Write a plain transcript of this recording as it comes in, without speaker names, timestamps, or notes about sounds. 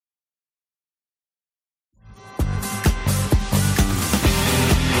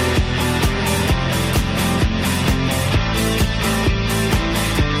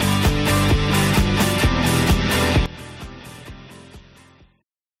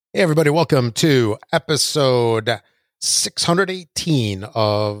Hey, everybody, welcome to episode 618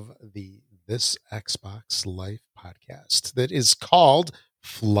 of the This Xbox Life podcast that is called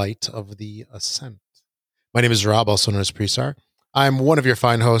Flight of the Ascent. My name is Rob, also known as Presar. I'm one of your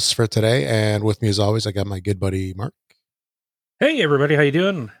fine hosts for today, and with me as always, I got my good buddy, Mark. Hey, everybody, how you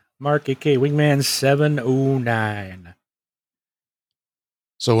doing? Mark, aka Wingman 709.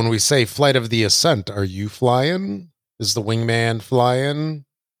 So when we say Flight of the Ascent, are you flying? Is the wingman flying?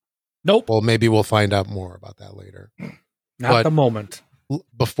 Nope. Well, maybe we'll find out more about that later. Not at the moment.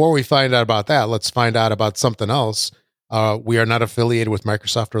 Before we find out about that, let's find out about something else. We are not affiliated with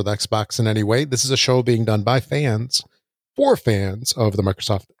Microsoft or with Xbox in any way. This is a show being done by fans for fans of the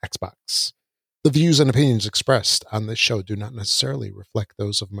Microsoft Xbox. The views and opinions expressed on this show do not necessarily reflect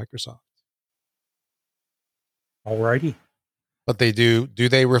those of Microsoft. Alrighty. But they do. Do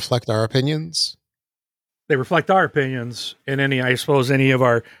they reflect our opinions? They reflect our opinions, and I suppose any of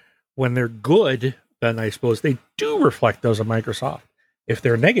our, when they're good, then I suppose they do reflect those of Microsoft. If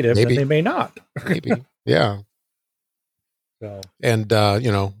they're negative, then they may not. Maybe. Yeah. So. And,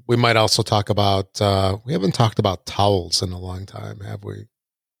 we might also talk about, we haven't talked about towels in a long time, have we?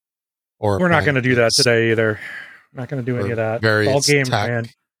 Or we're not going to do that today either. Not going to do any of that. All games, man.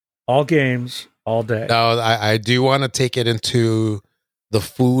 All games, all day. No, I do want to take it into the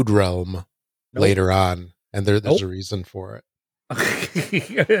food realm later on. And there's a reason for it.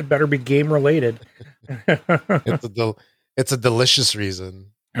 It better be game related. It's a delicious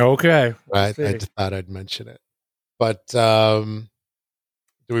reason. Okay. I just thought I'd mention it. But do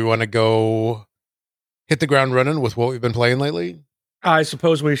we want to go hit the ground running with what we've been playing lately? I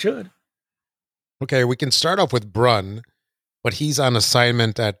suppose we should. Okay, we can start off with Brun, but he's on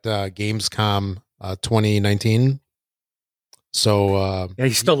assignment at Gamescom 2019. So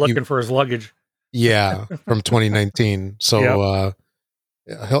he's still looking for his luggage. Yeah, from 2019. So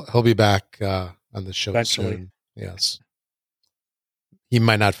he'll be back on the show eventually soon. Yes, he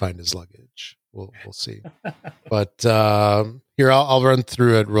might not find his luggage. We'll see. But here I'll run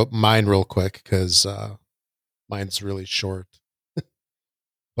through it mine real quick because mine's really short.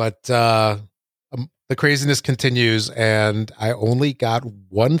 But the craziness continues, and I only got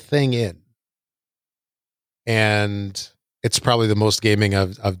one thing in, and it's probably the most gaming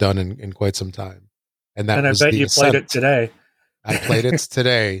I've done in quite some time. And I bet you played it today. I played it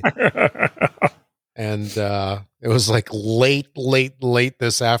today. And it was like late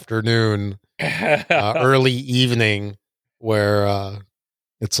this afternoon, early evening, where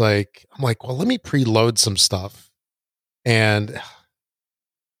it's like, I'm like, well, let me preload some stuff. And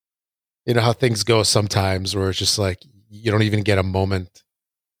you know how things go sometimes where it's just like, you don't even get a moment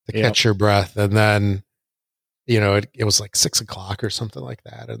to catch your breath. And then, it was like 6:00 or something like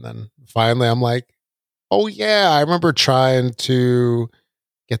that. And then finally I'm like, oh yeah, I remember trying to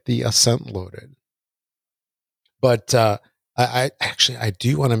get the Ascent loaded. But I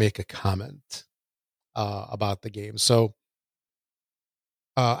do want to make a comment about the game. So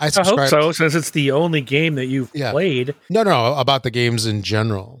I hope so, since it's the only game that you've played. No, about the games in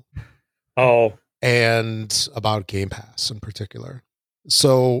general. Oh. And about Game Pass in particular.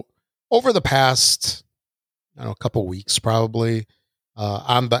 So over the past, a couple weeks probably,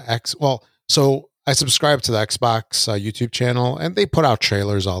 on the so I subscribe to the Xbox YouTube channel, and they put out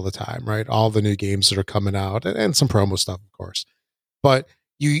trailers all the time, right? All the new games that are coming out, and some promo stuff, of course. But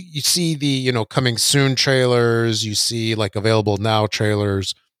you see the, coming soon trailers, you see like available now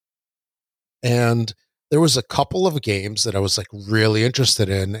trailers. And there was a couple of games that I was like really interested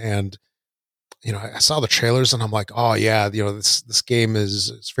in, and I saw the trailers and I'm like, oh yeah, this game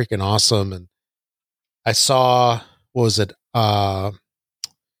is freaking awesome. And I saw, what was it? Oh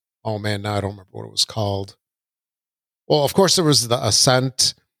man, now I don't remember what it was called. Well, of course there was the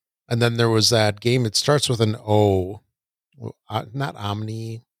Ascent, and then there was that game. It starts with an O, not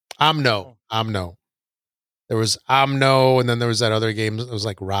Omni, Omno. There was Omno, and then there was that other game that was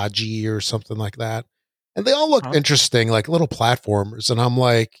like Raji or something like that. And they all looked interesting, like little platformers. And I'm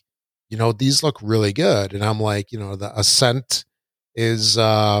like, these look really good. And I'm like, the Ascent is,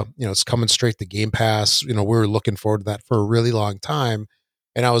 it's coming straight to Game Pass. We were looking forward to that for a really long time.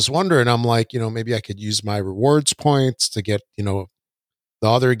 And I was wondering, I'm like, maybe I could use my rewards points to get, the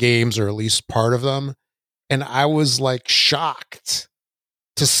other games or at least part of them. And I was like shocked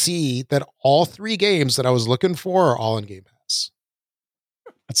to see that all three games that I was looking for are all in Game Pass.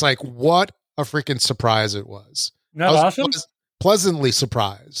 It's like, what a freaking surprise it was. Isn't that awesome? Pleasantly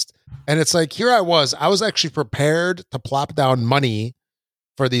surprised. And it's like, here I was actually prepared to plop down money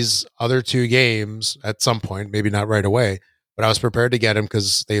for these other two games at some point, maybe not right away, but I was prepared to get them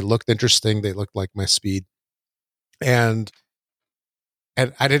because they looked interesting. They looked like my speed. And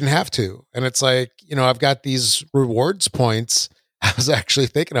and I didn't have to. And it's like, I've got these rewards points. I was actually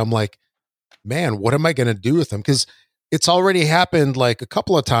thinking, I'm like, man, what am I going to do with them? Because it's already happened like a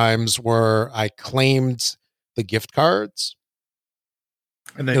couple of times where I claimed the gift cards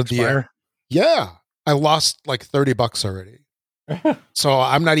And they you know, expire. yeah, I lost like $30 already. So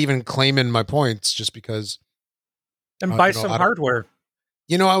I'm not even claiming my points just because. And buy some hardware.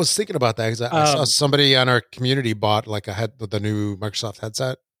 I was thinking about that because I saw somebody on our community bought like the new Microsoft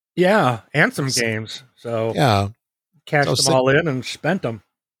headset. Yeah, and some games. So yeah, cashed them all in and spent them.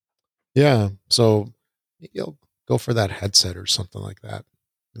 Yeah, so you'll go for that headset or something like that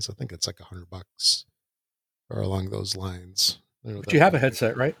because I think it's like $100 or along those lines. But you have a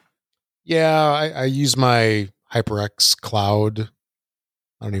headset, right? Yeah, I use my HyperX Cloud.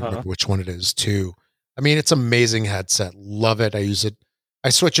 I don't even remember which one it is too. I mean, it's an amazing headset. Love it. I use it. I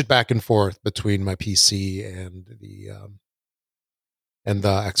switch it back and forth between my PC and the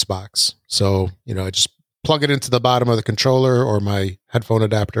Xbox. So, I just plug it into the bottom of the controller or my headphone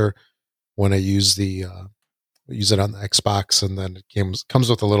adapter when I use it on the Xbox, and then it comes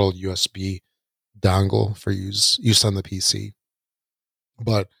with a little USB dongle for use on the PC.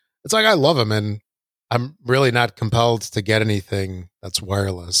 But it's like I love them, and I'm really not compelled to get anything that's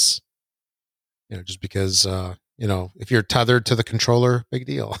wireless. Just because if you're tethered to the controller, big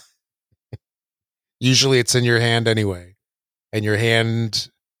deal. Usually it's in your hand anyway. And your hand,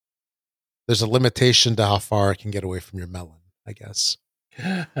 there's a limitation to how far it can get away from your melon, I guess.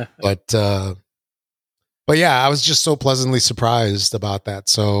 But yeah, I was just so pleasantly surprised about that.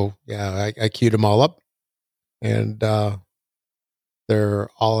 So yeah, I queued them all up, and they're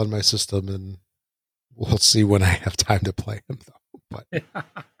all in my system, and we'll see when I have time to play them though. But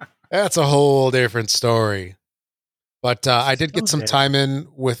that's a whole different story. But I did get some time in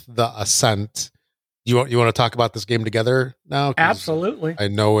with the Ascent. You want to talk about this game together now? Absolutely. I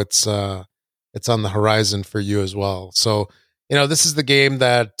know it's on the horizon for you as well. So, this is the game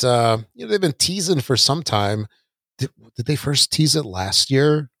that they've been teasing for some time. Did they first tease it last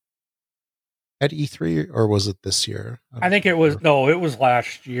year at E3, or was it this year? I think it was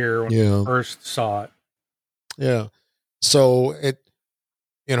last year when we first saw it. Yeah. So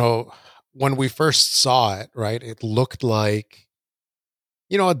when we first saw it, right, it looked like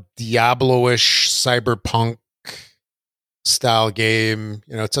a Diablo-ish cyberpunk style game.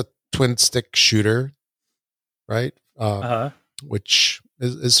 It's a twin stick shooter, right? Which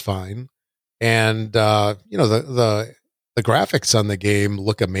is fine. And the graphics on the game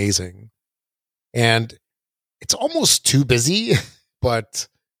look amazing. And it's almost too busy, but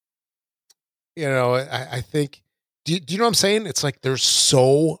I think do you know what I'm saying? It's like there's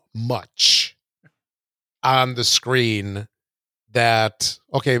so much on the screen that,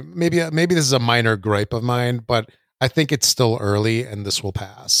 okay, maybe this is a minor gripe of mine, but I think it's still early and this will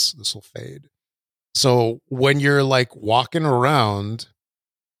pass. This will fade. So when you're like walking around,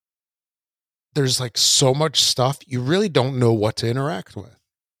 there's like so much stuff you really don't know what to interact with.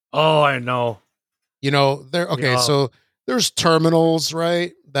 Oh, I know. So there's terminals,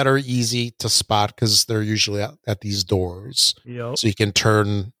 right, that are easy to spot because they're usually at these doors. Yep. So you can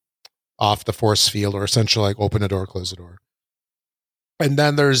turn off the force field or essentially like open a door, close a door. And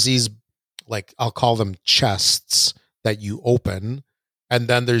then there's these, like, I'll call them chests that you open. And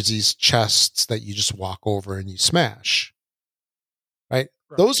then there's these chests that you just walk over and you smash. Right?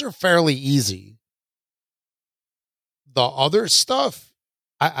 Those are fairly easy. The other stuff,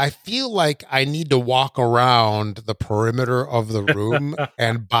 I feel like I need to walk around the perimeter of the room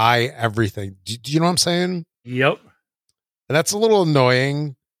and buy everything. Do you know what I'm saying? Yep. And that's a little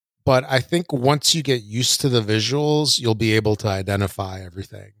annoying. But I think once you get used to the visuals, you'll be able to identify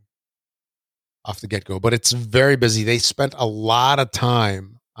everything off the get-go. But it's very busy. They spent a lot of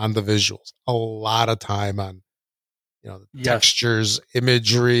time on the visuals, a lot of time on the textures,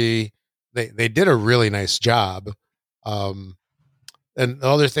 imagery. They did a really nice job. And the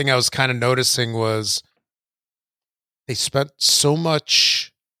other thing I was kind of noticing was they spent so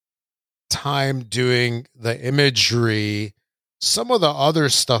much time doing the imagery. Some of the other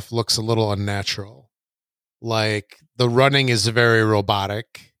stuff looks a little unnatural. Like the running is very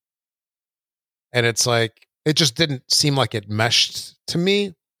robotic. And it's like, it just didn't seem like it meshed to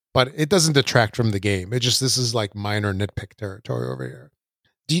me, but it doesn't detract from the game. This is like minor nitpick territory over here.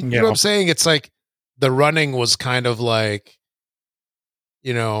 Do you know what I'm saying? It's like the running was kind of like,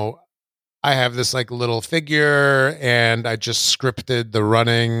 I have this like little figure and I just scripted the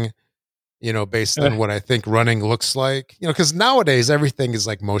running based on what I think running looks like, because nowadays everything is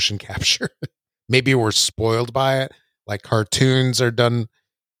like motion capture. Maybe we're spoiled by it. Like cartoons are done,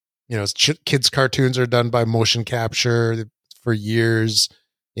 kids' cartoons are done by motion capture. for years.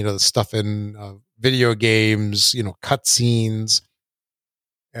 The stuff in video games, cutscenes,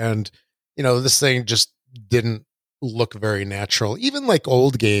 and this thing just didn't look very natural. Even like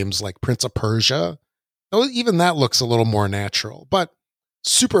old games like Prince of Persia, even that looks a little more natural. But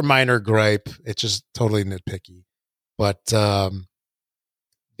super minor gripe. It's just totally nitpicky. But the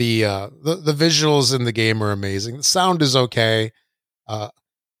visuals in the game are amazing. The sound is okay. Do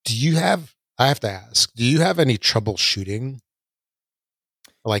you have? I have to ask. Do you have any trouble shooting,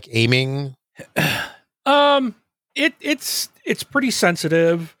 like aiming? It's pretty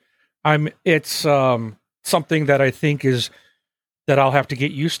sensitive. It's something that I think is that I'll have to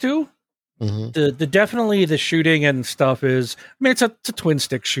get used to. Mm-hmm. The definitely the shooting and stuff is. I mean, it's a twin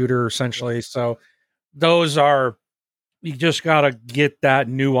stick shooter essentially. So those are you just gotta get that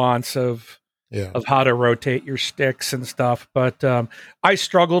nuance of how to rotate your sticks and stuff. But I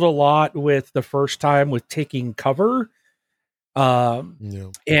struggled a lot with the first time with taking cover. But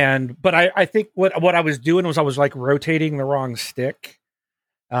I think what I was doing was I was like rotating the wrong stick.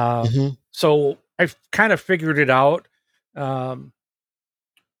 So I've kind of figured it out. And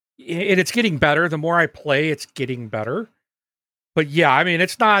it's getting better. The more I play, it's getting better. But yeah, I mean,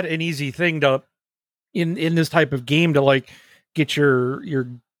 it's not an easy thing to in this type of game to like get your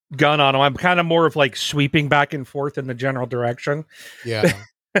gun on them. I'm kind of more of like sweeping back and forth in the general direction. Yeah.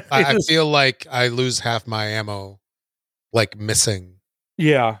 I feel like I lose half my ammo, like missing.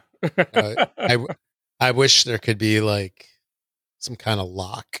 Yeah. I wish there could be like some kind of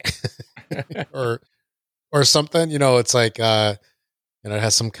lock or something, it's like, it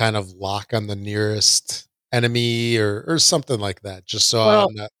has some kind of lock on the nearest enemy or something like that. Just so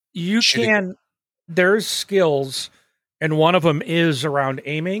I'm not you shooting. There's skills and one of them is around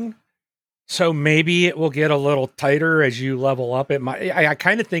aiming. So maybe it will get a little tighter as you level up. It might, I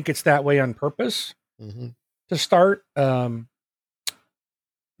kind of think it's that way on purpose to start.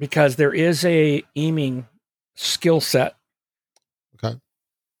 Because there is a aiming skill set. Okay.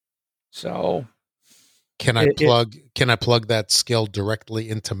 So can I plug that skill directly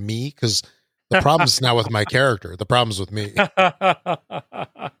into me? Because the problem's not with my character. The problem's with me.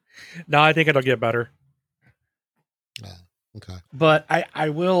 No, I think it'll get better. Yeah. Okay. But I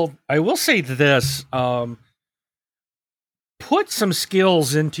will say this, put some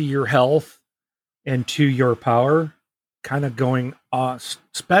skills into your health and to your power, kind of going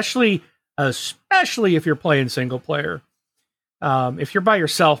especially if you're playing single player. If you're by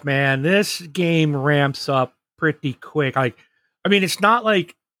yourself, man, this game ramps up pretty quick. Like, I mean, it's not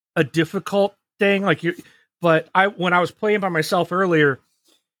like a difficult thing, but when I was playing by myself earlier,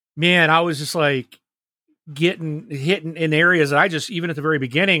 man, I was just like getting hit in areas that I just, even at the very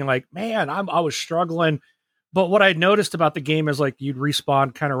beginning, like, man, I was struggling. But what I noticed about the game is like you'd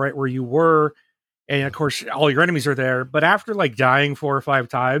respawn kind of right where you were. And of course, all your enemies are there. But after like dying 4 or 5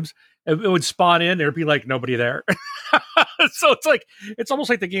 times, it would spawn in. There'd be like nobody there. So it's almost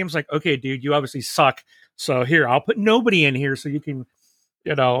like the game's like, okay, dude, you obviously suck. So here, I'll put nobody in here so you can,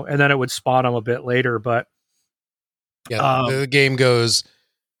 and then it would spawn them a bit later. But yeah, the game goes,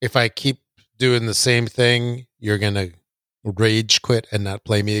 if I keep doing the same thing, you're going to rage quit and not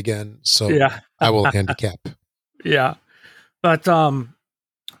play me again. So yeah. I will handicap. Yeah. But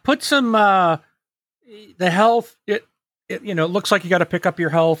put some the health, it looks like you got to pick up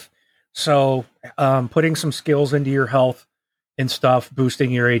your health. So putting some skills into your health and stuff,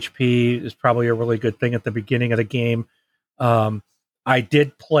 boosting your HP is probably a really good thing at the beginning of the game. I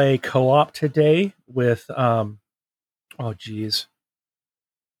did play co-op today with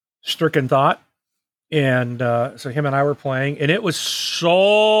Stricken Thought. And so him and I were playing, and it was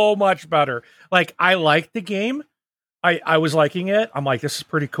so much better. Like, I liked the game. I was liking it. I'm like, this is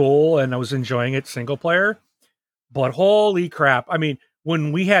pretty cool, and I was enjoying it single player. But holy crap. I mean,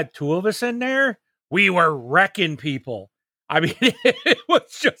 when we had 2 of us in there, we were wrecking people. I mean, it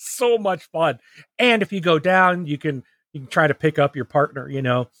was just so much fun. And if you go down, you can try to pick up your partner,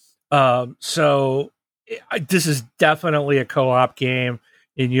 So this is definitely a co-op game,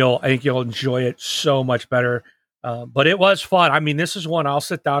 and I think you'll enjoy it so much better. But it was fun. I mean, this is one I'll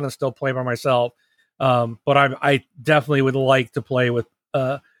sit down and still play by myself. But I definitely would like to play with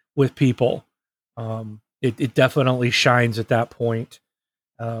people. It definitely shines at that point.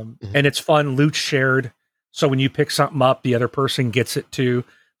 And it's fun, loot shared. So when you pick something up, the other person gets it too.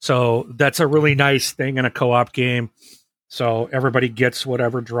 So that's a really nice thing in a co-op game. So everybody gets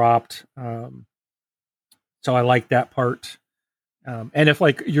whatever dropped. So I like that part. And if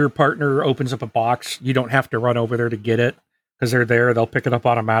like your partner opens up a box, you don't have to run over there to get it because they're there. They'll pick it up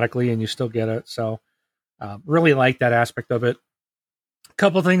automatically and you still get it. So really like that aspect of it. A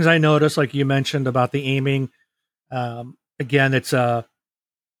couple things I noticed, like you mentioned about the aiming. again, it's I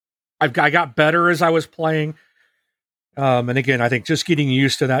got better as I was playing. And again, I think just getting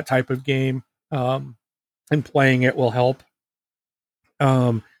used to that type of game and playing it will help.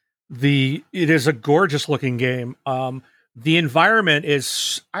 It is a gorgeous looking game. The environment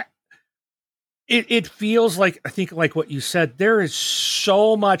is, it feels like, I think like what you said, there is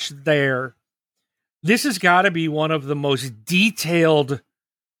so much there. This has got to be one of the most detailed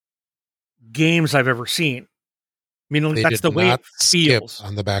games I've ever seen. I mean, They that's did the way not it feels. skip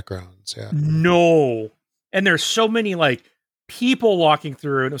on the backgrounds. Yeah. No. And there's so many like people walking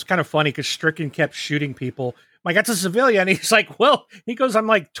through, and it was kind of funny because Stricken kept shooting people. I'm like, that's a civilian. And he's like, well, he goes, I'm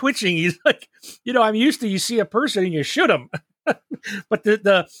like twitching. He's like, I'm used to, you see a person and you shoot them. But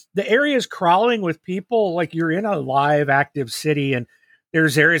the area is crawling with people. Like you're in a live active city, and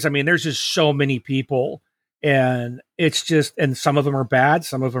there's areas, I mean, there's just so many people, and it's just, and some of them are bad,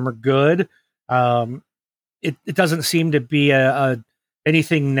 some of them are good. It doesn't seem to be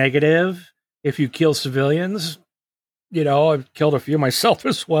anything negative if you kill civilians. I've killed a few myself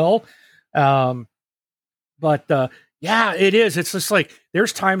as well. But yeah, it is. It's just like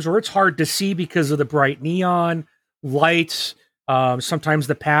there's times where it's hard to see because of the bright neon lights. Sometimes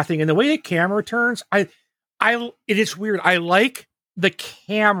the pathing and the way the camera turns. It is weird. I like the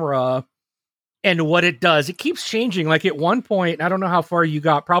camera and what it does. It keeps changing. Like at one point, I don't know how far you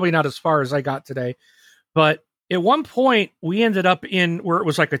got. Probably not as far as I got today. But at one point, we ended up in where it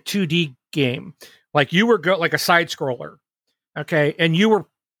was like a 2D game. Like you were like a side scroller. Okay. And you were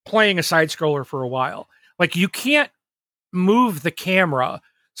playing a side scroller for a while. Like you can't move the camera.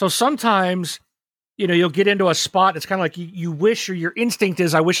 So sometimes, you'll get into a spot. It's kind of like you wish, or your instinct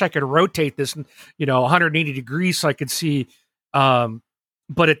is, I wish I could rotate this, 180 degrees so I could see. But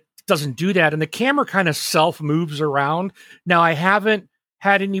it doesn't do that. And the camera kind of self moves around. Now I haven't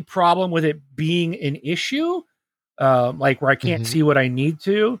had any problem with it being an issue, like where I can't see what I need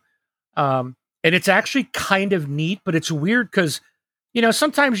to. And it's actually kind of neat, but it's weird because,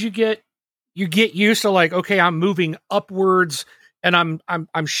 sometimes you get used to like, okay, I'm moving upwards and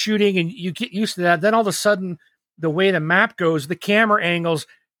I'm shooting, and you get used to that. Then all of a sudden, the way the map goes, the camera angles,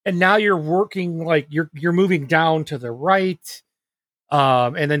 and now you're working like you're moving down to the right,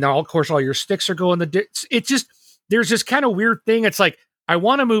 and then of course all your sticks are going it's just, there's this kind of weird thing. It's like I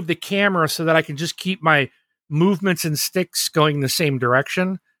want to move the camera so that I can just keep my movements and sticks going the same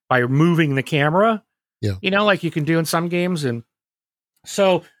direction by moving the camera. Yeah. Like you can do in some games. And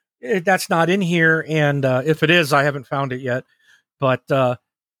so that's not in here. And if it is, I haven't found it yet. But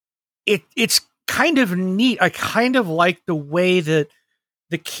it's kind of neat. I kind of like the way that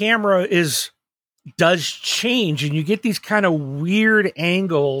the camera does change, and you get these kind of weird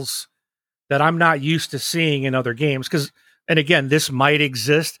angles that I'm not used to seeing in other games. And again, this might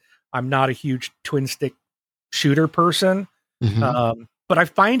exist. I'm not a huge twin stick shooter person, but I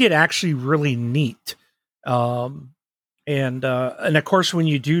find it actually really neat. And of course, when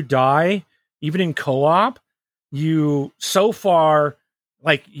you do die, even in co-op, you respawn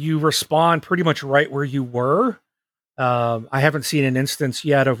pretty much right where you were. I haven't seen an instance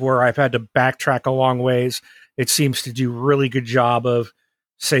yet of where I've had to backtrack a long ways. It seems to do really good job of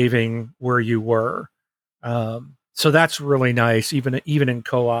saving where you were. So that's really nice, even in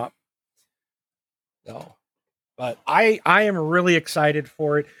co-op. So, but I am really excited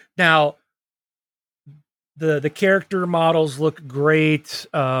for it. Now, the character models look great.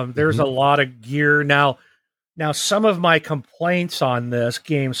 There's a lot of gear. Now, some of my complaints on this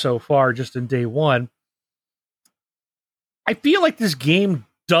game so far, just in day one, I feel like this game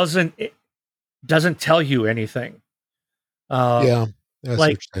doesn't tell you anything. Yeah,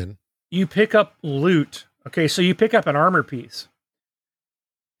 like you pick up loot. Okay, so you pick up an armor piece,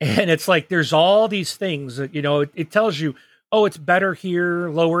 and it's like there's all these things that it tells you. Oh, it's better here,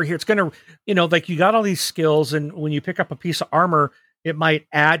 lower here. It's gonna, like you got all these skills, and when you pick up a piece of armor, it might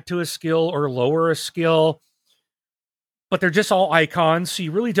add to a skill or lower a skill. But they're just all icons, so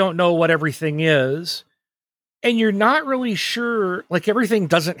you really don't know what everything is. And you're not really sure, like everything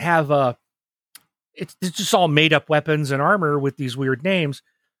doesn't have it's just all made up weapons and armor with these weird names.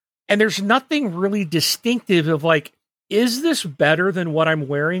 And there's nothing really distinctive of like, is this better than what I'm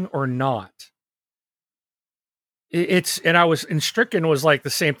wearing or not? And Stricken was like the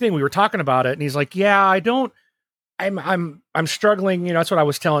same thing. We were talking about it, and he's like, yeah, I'm struggling. That's what I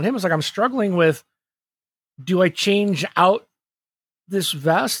was telling him. It's like, I'm struggling with, do I change out this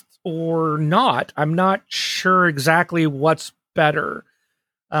vest or not? I'm not sure exactly what's better.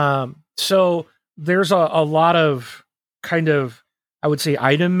 So there's a lot of kind of, I would say,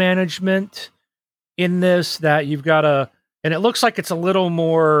 item management in this that you've got to, and it looks like it's a little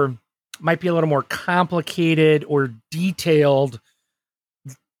more might be a little more complicated or detailed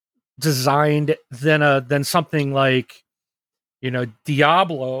designed than something like,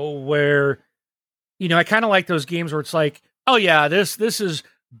 Diablo, where, I kind of like those games where it's like, oh yeah, this is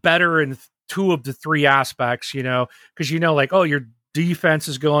better in two of the three aspects, because like, oh, your defense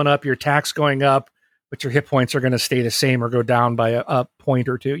is going up, your attack's going up, but your hit points are going to stay the same or go down by a point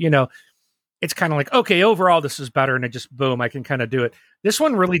or two. It's kind of like, okay, overall this is better, and it just boom, I can kind of do it. This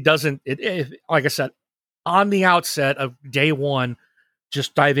one really doesn't. Like I said, on the outset of day one,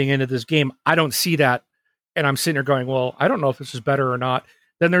 just diving into this game, I don't see that, and I'm sitting there going, well, I don't know if this is better or not.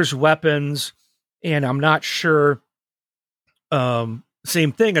 Then there's weapons, and I'm not sure.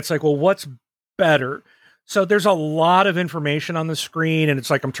 Same thing. It's like, well, what's better? So there's a lot of information on the screen, and it's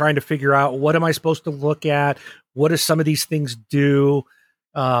like I'm trying to figure out, what am I supposed to look at? What do some of these things do?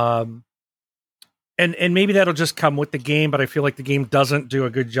 And maybe that'll just come with the game, but I feel like the game doesn't do a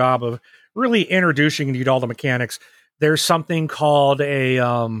good job of really introducing you to all the mechanics. There's something called a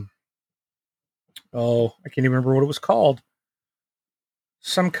I can't even remember what it was called.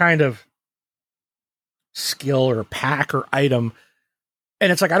 Some kind of skill or pack or item.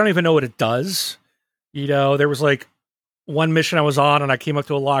 And it's like, I don't even know what it does. There was like one mission I was on, and I came up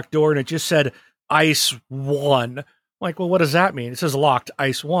to a locked door, and it just said Ice 1. I'm like, well, what does that mean? It says locked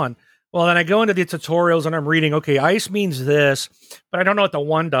Ice 1. Well, then I go into the tutorials and I'm reading, okay, ice means this, but I don't know what the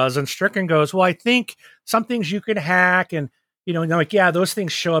 1 does. And Stricken goes, well, I think some things you can hack. And, and I'm like, yeah, those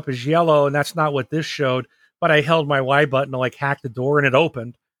things show up as yellow, and that's not what this showed. But I held my Y button to like hack the door, and it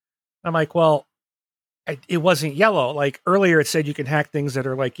opened. I'm like, well, it wasn't yellow. Like earlier it said you can hack things that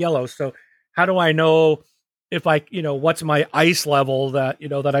are like yellow. So how do I know if what's my ice level that,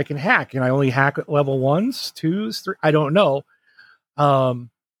 that I can hack? And I only hack at level 1s, 2s, 3. I don't know. So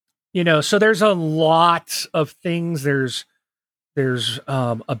there's a lot of things. There's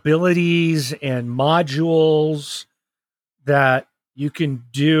abilities and modules that you can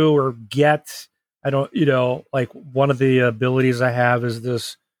do or get. I don't, like one of the abilities I have is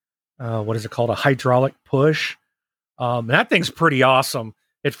this, what is it called? A hydraulic push. That thing's pretty awesome.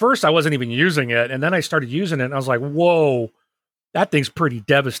 At first I wasn't even using it, and then I started using it, and I was like, whoa, that thing's pretty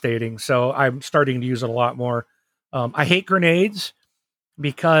devastating. So I'm starting to use it a lot more. I hate grenades,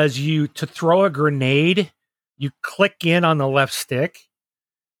 because to throw a grenade, you click in on the left stick.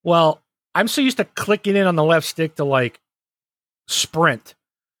 Well, I'm so used to clicking in on the left stick to like sprint.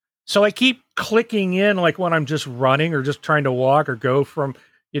 So I keep clicking in like when I'm just running or just trying to walk or go from,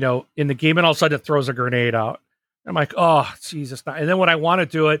 in the game, and all of a sudden it throws a grenade out. I'm like, oh, Jesus. And then when I want to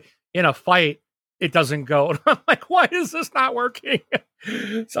do it in a fight, it doesn't go. And I'm like, why is this not working?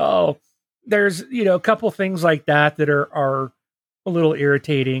 So there's, a couple things like that are a little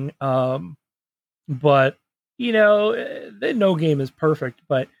irritating. But no game is perfect,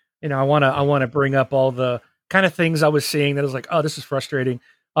 but I want to bring up all the kind of things I was seeing that was like, oh, this is frustrating.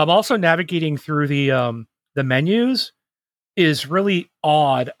 Also navigating through the menus is really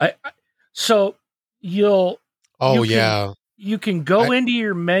odd. So you can go into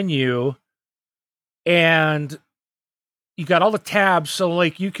your menu, and you got all the tabs. So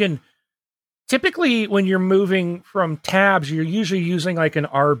like you can, typically, when you're moving from tabs, you're usually using like an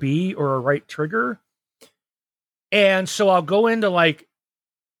RB or a right trigger. And so I'll go into like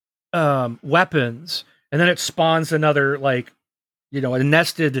weapons, and then it spawns another like, a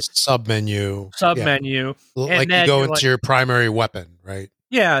nested sub menu. Yeah. Like you go into your primary weapon, right?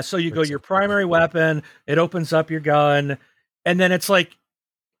 Yeah. So you go your primary weapon, it opens up your gun, and then it's like,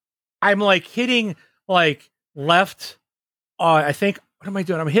 I'm like hitting like left. I think, what am I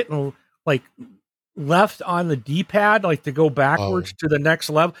doing? I'm hitting like left on the D-pad, like to go backwards to the next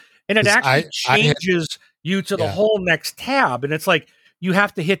level. And it actually changes you to the whole next tab. And it's like, you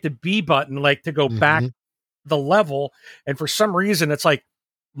have to hit the B button, like to go back the level. And for some reason, it's like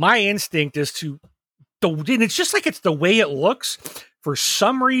my instinct is and it's just like, it's the way it looks. For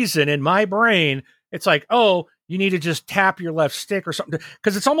some reason in my brain, it's like, oh, you need to just tap your left stick or something.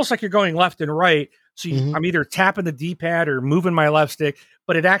 Cause it's almost like you're going left and right. So I'm either tapping the D-pad or moving my left stick,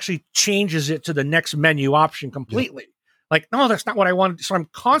 but it actually changes it to the next menu option completely. Like, no, that's not what I wanted. So I'm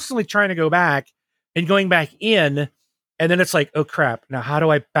constantly trying to go back and going back in. And then it's like, oh crap. Now how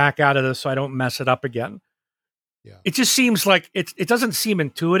do I back out of this so I don't mess it up again? Yeah. It just seems like it doesn't seem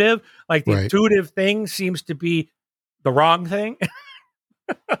intuitive. Like the intuitive thing seems to be the wrong thing.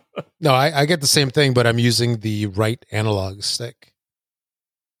 No, I get the same thing, but I'm using the right analog stick,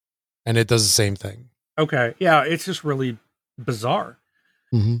 and it does the same thing. Okay. Yeah. It's just really bizarre.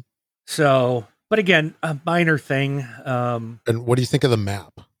 So, but again, a minor thing. And what do you think of the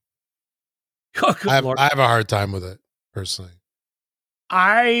map? Oh, I have a hard time with it personally.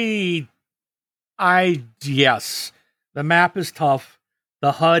 I yes. The map is tough.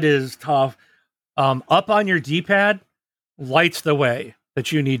 The HUD is tough. Up on your D-pad lights the way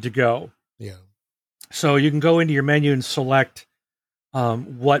that you need to go. Yeah. So you can go into your menu and select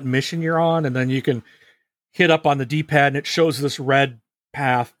what mission you're on, and then you can hit up on the D-pad and it shows this red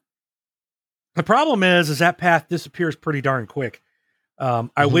path. The problem is that path disappears pretty darn quick.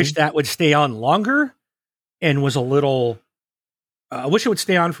 I wish that would stay on longer and was a little... I wish it would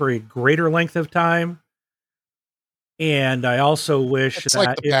stay on for a greater length of time. And I also wish It's that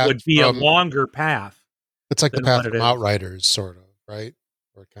like the it path would be a from- longer path. It's like the than path what it from is. Outriders, sort of, right?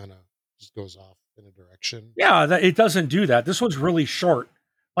 Where it kind of just goes off in a direction. Yeah, it doesn't do that. This one's really short.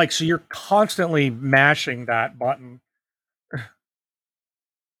 Like, so you're constantly mashing that button.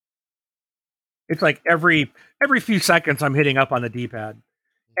 It's like every few seconds I'm hitting up on the D-pad.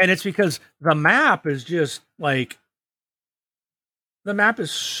 And it's because the map is just like... The map is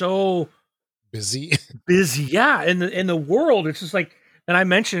so... Busy. Yeah, in the world, it's just like... And I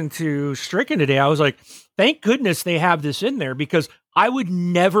mentioned to Stricken today, I was like, thank goodness they have this in there, because I would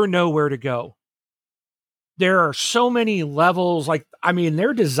never know where to go. There are so many levels. Like, I mean,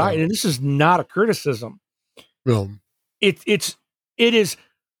 they're designed, and this is not a criticism. No. It is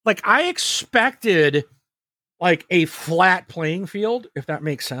like, I expected like a flat playing field, if that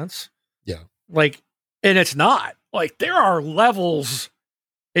makes sense. Yeah. Like, and it's not. Like, there are levels,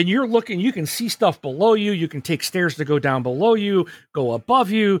 and you're looking, you can see stuff below you. You can take stairs to go down below you, go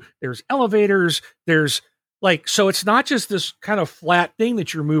above you. There's elevators. There's like, so it's not just this kind of flat thing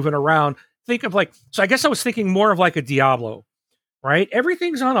that you're moving around. Think of like, so I guess I was thinking more of like a Diablo, right?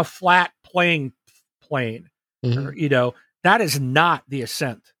 Everything's on a flat playing plane. Or, you know, that is not the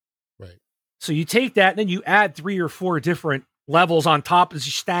Ascent. Right. So you take that and then you add 3 or 4 different levels on top as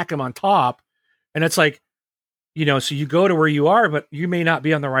you stack them on top. And it's like, you know, so you go to where you are, but you may not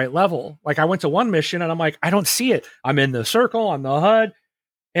be on the right level. Like, I went to one mission and I'm like, I don't see it. I'm in the circle on the HUD.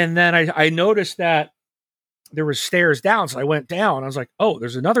 And then I noticed that there was stairs down. So I went down. I was like, oh,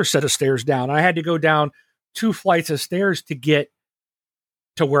 there's another set of stairs down. I had to go down 2 flights of stairs to get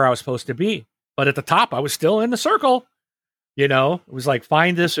to where I was supposed to be. But at the top, I was still in the circle. You know, it was like,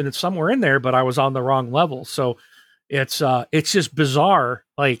 find this and it's somewhere in there, but I was on the wrong level. So it's just bizarre.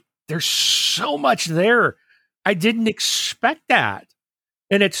 Like, there's so much there. I didn't expect that.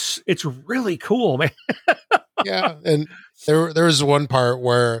 And it's really cool, man. Yeah. And there was one part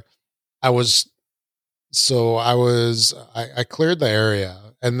where I cleared the area,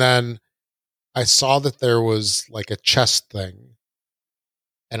 and then I saw that there was like a chest thing.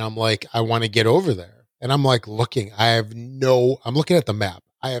 And I'm like, I want to get over there. And I'm like looking, I'm looking at the map.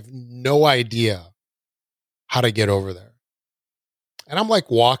 I have no idea how to get over there. And I'm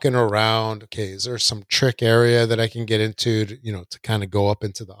like walking around. Okay, is there some trick area that I can get into to kind of go up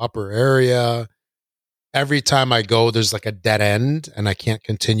into the upper area? Every time I go, there's like a dead end and I can't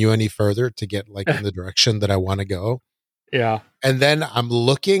continue any further to get like in the direction that I want to go. Yeah. And then I'm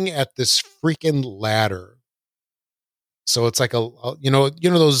looking at this freaking ladder. So it's like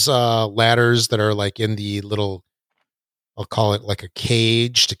those ladders that are like in the little, I'll call it like a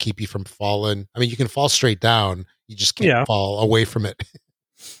cage to keep you from falling. I mean, you can fall straight down. You just can't fall away from it.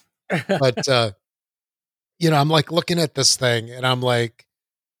 But, I'm like looking at this thing and I'm like,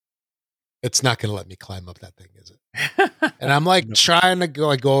 it's not going to let me climb up that thing, is it? And I'm like trying to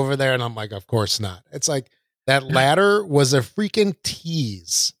go over there. And I'm like, of course not. It's like that ladder was a freaking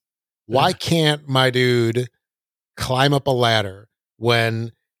tease. Why can't my dude climb up a ladder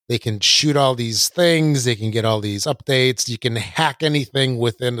when they can shoot all these things? They can get all these updates. You can hack anything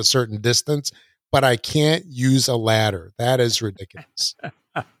within a certain distance, but I can't use a ladder. That is ridiculous.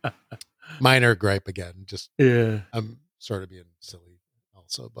 Minor gripe again. Just, I'm sort of being silly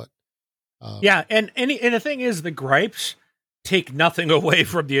also, but. Yeah. And the thing is, the gripes take nothing away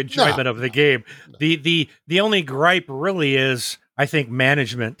from the enjoyment of the game. No. The only gripe really is, I think,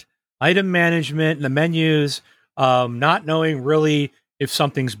 management, item management, and the menus, not knowing really if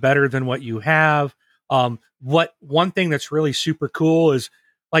something's better than what you have. One thing that's really super cool is,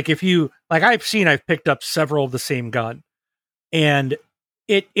 like, I've picked up several of the same gun, and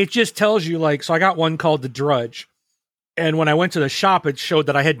it just tells you, like, so I got one called the Drudge, and when I went to the shop, it showed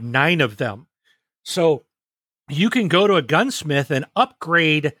that I had 9 of them. So you can go to a gunsmith and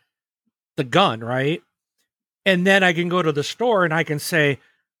upgrade the gun, right? And then I can go to the store and I can say,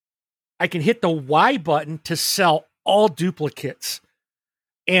 I can hit the Y button to sell all duplicates.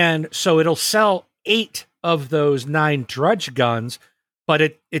 And so it'll sell 8 of those 9 Drudge guns, but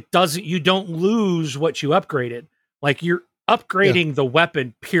it doesn't, you don't lose what you upgraded. Like, you're upgrading the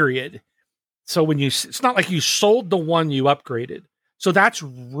weapon, period. So it's not like you sold the one you upgraded. So that's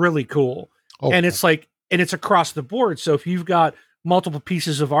really cool. Oh, And it's like, and it's across the board. So if you've got multiple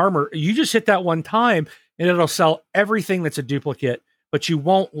pieces of armor, you just hit that one time and it'll sell everything that's a duplicate, but you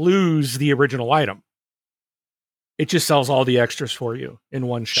won't lose the original item. It just sells all the extras for you in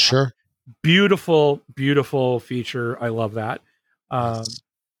one shot. Sure. Beautiful, beautiful feature. I love that. Yes.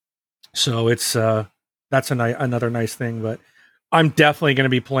 So it's that's another nice thing. But I'm definitely going to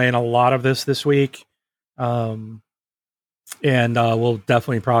be playing a lot of this week, and we'll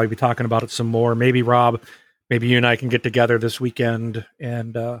definitely probably be talking about it some more. Maybe Rob, maybe you and I can get together this weekend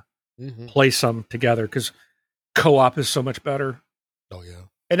and play some together because co-op is so much better. Oh yeah.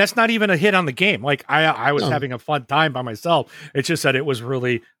 And that's not even a hit on the game. Like I was having a fun time by myself. It's just that it was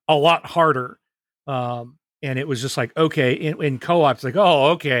really a lot harder. And it was just like, okay, in co-op, it's like,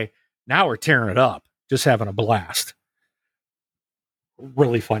 oh, okay, now we're tearing it up. Just having a blast.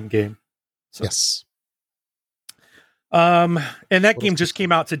 Really fun game. So, yes. And that game just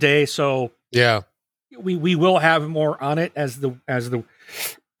came out today, so yeah, we will have more on it as the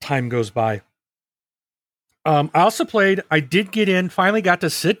time goes by. I did get in, finally got to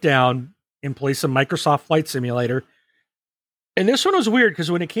sit down and play some Microsoft Flight Simulator. And this one was weird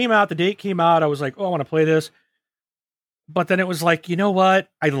because when it came out, the date came out, I was like, oh, I want to play this. But then it was like, you know what?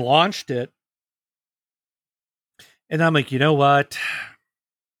 I launched it. And I'm like, you know what?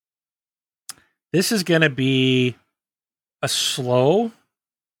 This is going to be a slow,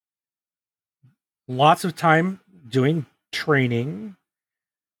 lots of time doing training.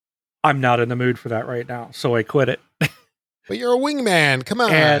 I'm not in the mood for that right now, so I quit it. But you're a wingman. Come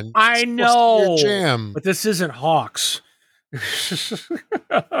on. And I know, your jam. but this isn't Hawks.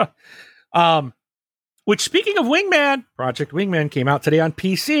 Which, speaking of Wingman, Project Wingman came out today on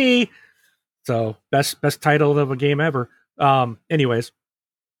PC. So best title of a game ever. Anyways,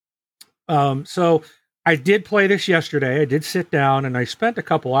 so I did play this yesterday. I did sit down and I spent a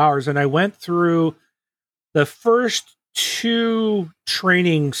couple hours and I went through the first 2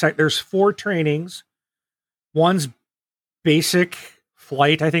 training sites. There's 4 trainings. One's basic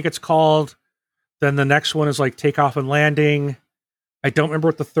flight, I think it's called. Then the next one is like takeoff and landing. I don't remember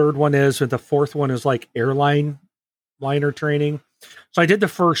what the third one is, but the fourth one is like liner training. So I did the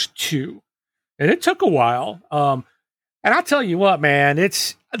first 2, and it took a while. And I'll tell you what, man,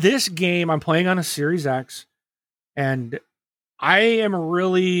 it's this game I'm playing on a Series X, and I am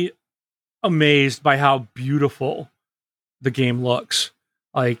really amazed by how beautiful the game looks.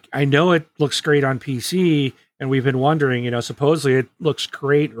 Like, I know it looks great on PC, and we've been wondering, supposedly it looks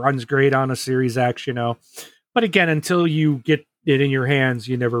great, runs great on a Series X, But again, until you get it in your hands,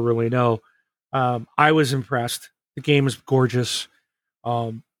 you never really know. I was impressed. The game is gorgeous.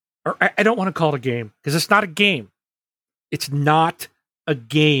 I don't want to call it a game because it's not a game. It's not a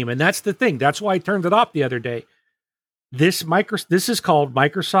game. And that's the thing. That's why I turned it off the other day. This is called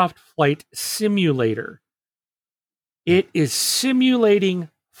Microsoft Flight Simulator. It is simulating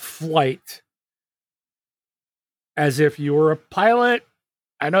flight as if you were a pilot.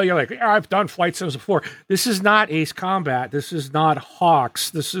 I know you're like, yeah, I've done flight sims before. This is not Ace Combat. This is not Hawks.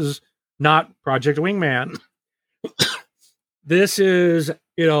 This is not Project Wingman. This is,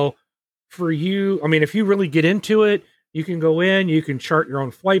 for you. I mean, if you really get into it, you can go in, you can chart your own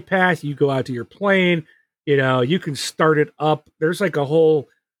flight path. You go out to your plane, you can start it up. There's like a whole,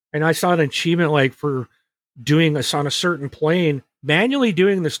 and I saw an achievement like for doing this on a certain plane, manually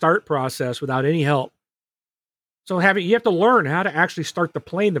doing the start process without any help. So you have to learn how to actually start the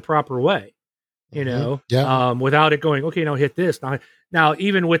plane the proper way, without it going, okay, now hit this. Now,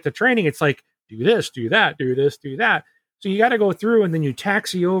 even with the training, it's like, do this, do that, do this, do that. So you got to go through and then you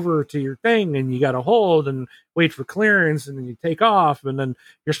taxi over to your thing and you got to hold and wait for clearance and then you take off and then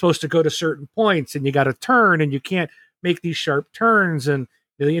you're supposed to go to certain points and you got to turn and you can't make these sharp turns. And,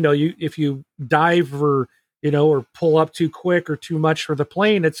 if you dive or pull up too quick or too much for the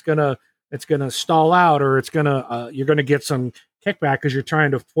plane, it's going to stall out or you're going to get some kickback because you're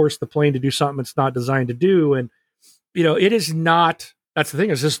trying to force the plane to do something it's not designed to do. And, it is not, that's the thing,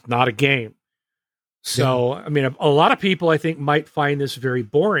 it's just not a game. So, yeah. I mean, a lot of people I think might find this very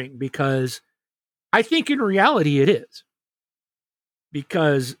boring because I think in reality it is.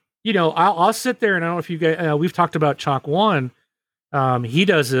 Because, I'll sit there and I don't know if you guys, we've talked about Chalk One. He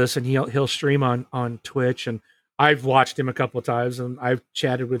does this and he'll stream on Twitch and I've watched him a couple of times and I've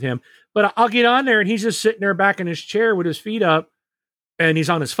chatted with him, but I'll get on there and he's just sitting there back in his chair with his feet up and he's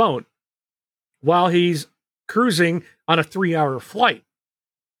on his phone while he's cruising on a 3-hour flight.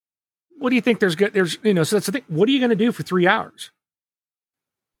 What do you think there's, so that's the thing. What are you going to do for 3 hours?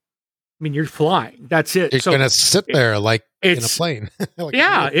 I mean, you're flying. That's it. You're going to sit there like in a plane. Like,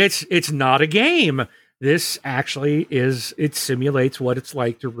 yeah, it's not a game. this actually it simulates what it's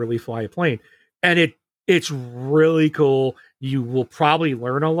like to really fly a plane. And it's really cool. You will probably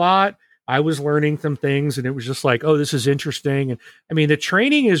learn a lot. I was learning some things and it was just like, oh, this is interesting. And I mean, the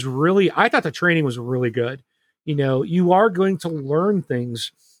training is really, I thought the training was really good. You know, you are going to learn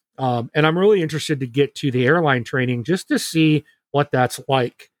things. And I'm really interested to get to the airline training just to see what that's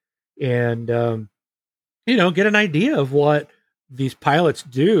like. And, you know, get an idea of what these pilots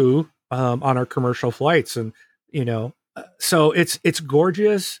do on our commercial flights. And, you know, so it's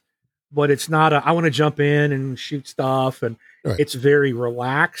gorgeous, but it's not I want to jump in and shoot stuff. And Right. it's very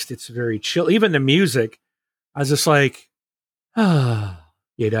relaxed. It's very chill. Even the music, I was just like,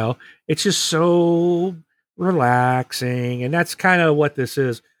 you know, it's just so relaxing. And that's kind of what this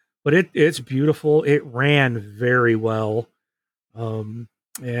is. But it's beautiful. It ran very well. Um,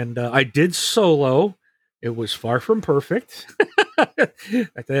 and I did solo. It was far from perfect. I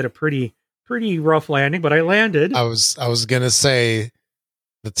had a pretty rough landing, but I landed. I was gonna say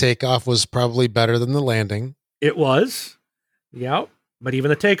the takeoff was probably better than the landing. It was, yeah. But even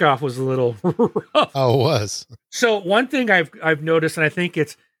the takeoff was a little rough. Oh, it was. So one thing I've noticed, and I think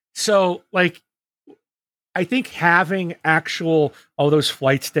it's so like, I think having actual those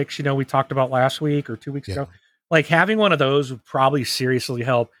flight sticks, you know, we talked about last week or 2 weeks ago, like having one of those would probably seriously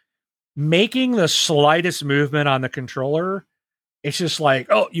help. Making the slightest movement on the controller, it's just like,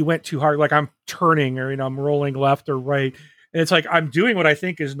 oh, you went too hard. Like I'm turning or, you know, I'm rolling left or right. And it's like, I'm doing what I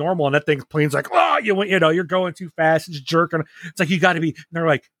think is normal. And that plane's like, oh, you know, you're going too fast. It's jerking. It's like, you got to be, and they're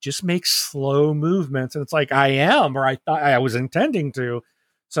like, just make slow movements. And it's like, I am, or I thought I was intending to.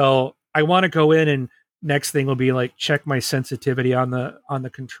 So I want to go in and next thing will be like, check my sensitivity on the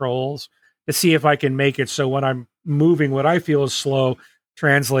controls to see if I can make it. So when I'm moving, what I feel is slow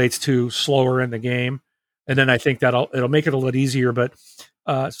translates to slower in the game. And then I think it'll make it a little easier. But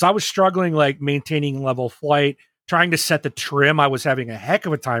so I was struggling like maintaining level flight, trying to set the trim. I was having a heck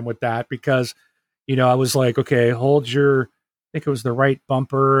of a time with that because, you know, I was like, okay, hold your, I think it was the right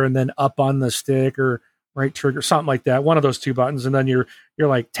bumper and then up on the stick or right trigger, something like that. One of those two buttons. And then you're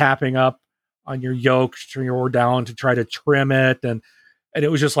like tapping up on your yoke or down to try to trim it. And it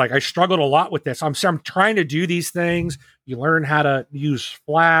was just like, I struggled a lot with this. I'm trying to do these things. You learn how to use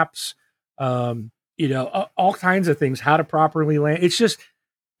flaps, you know, all kinds of things, how to properly land.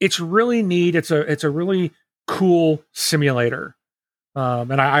 It's really neat. It's a really cool simulator.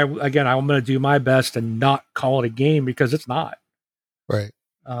 And I'm going to do my best to not call it a game because it's not. Right.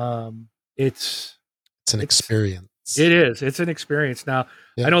 It's an experience. It is. It's an experience. Now,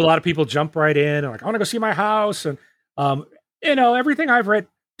 I know a lot of people jump right in and like, I want to go see my house. And, you know, everything I've read,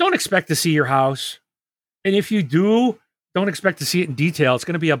 don't expect to see your house. And if you do, don't expect to see it in detail. It's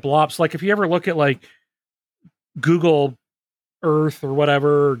going to be a blob. So like if you ever look at like Google Earth or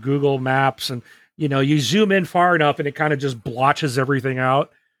whatever, or Google Maps, and, you know, you zoom in far enough and it kind of just blotches everything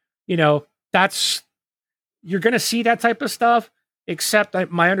out, you know, you're going to see that type of stuff, except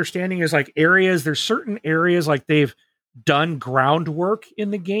that my understanding is like there's certain areas like they've done groundwork in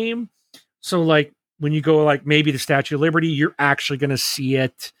the game. So like when you go like maybe the Statue of Liberty, you're actually going to see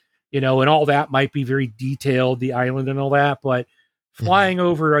it, you know, and all that might be very detailed, the island and all that. But flying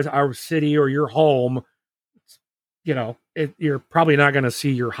over our city or your home, you know, you're probably not going to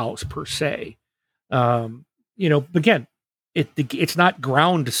see your house per se. You know, again, it's not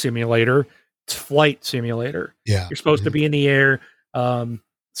ground simulator, it's flight simulator. Yeah. You're supposed to be in the air.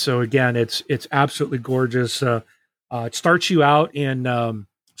 So again, it's absolutely gorgeous. It starts you out in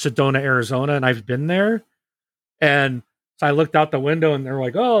Sedona, Arizona, and I've been there. And so I looked out the window and they're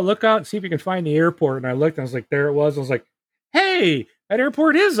like, oh, look out and see if you can find the airport. And I looked and I was like, there it was. I was like, hey, that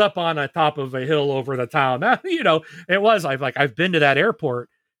airport is up on the top of a hill over the town. Now, you know, it was. I've been to that airport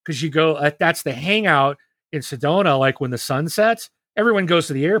because you go, that's the hangout in Sedona. Like when the sun sets, everyone goes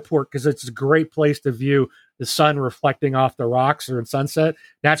to the airport because it's a great place to view the sun reflecting off the rocks or in sunset.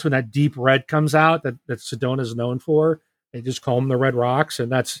 That's when that deep red comes out that Sedona is known for. They just call them the Red Rocks.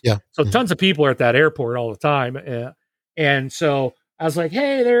 And so tons of people are at that airport all the time. And so I was like,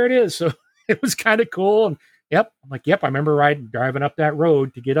 hey, there it is. So it was kind of cool. And I'm like, I remember driving up that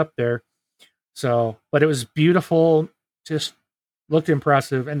road to get up there. So, but it was beautiful. Just looked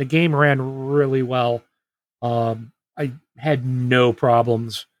impressive. And the game ran really well. I had no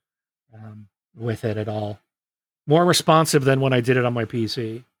problems with it at all. More responsive than when I did it on my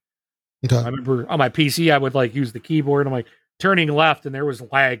PC. Okay. I remember on my PC, I would like use the keyboard. I'm like turning left, and there was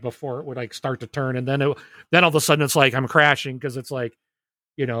lag before it would like start to turn, and then all of a sudden it's like I'm crashing because it's like,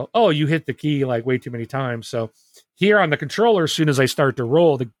 you know, oh, you hit the key like way too many times. So here on the controller, as soon as I start to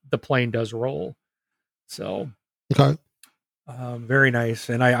roll, the plane does roll. So okay, very nice,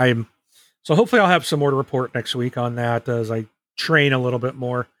 and I'm So hopefully I'll have some more to report next week on that as I train a little bit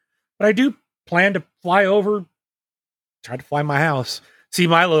more. But I do plan to fly over, try to fly my house, see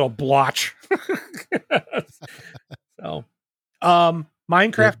my little blotch. So,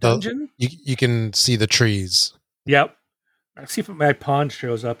 Minecraft Dungeon. You can see the trees. Yep. Let's see if my pond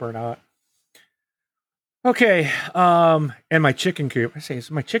shows up or not. Okay. And my chicken coop. I say,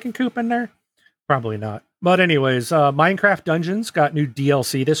 is my chicken coop in there? Probably not. But anyways, Minecraft Dungeons got new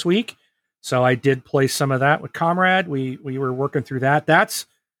DLC this week. So I did play some of that with Comrade. We were working through that. That's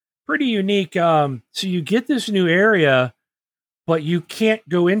pretty unique. So you get this new area, but you can't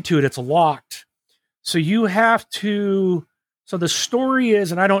go into it. It's locked. So you have to. So the story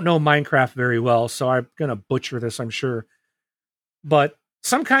is, and I don't know Minecraft very well, so I'm going to butcher this, I'm sure. But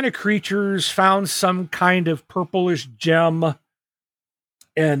some kind of creatures found some kind of purplish gem,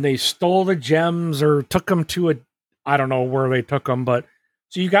 and they stole the gems or took them to I don't know where they took them, but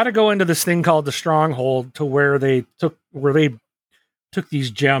so you got to go into this thing called the Stronghold to where they took these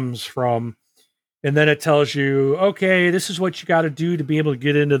gems from. And then it tells you, okay, this is what you got to do to be able to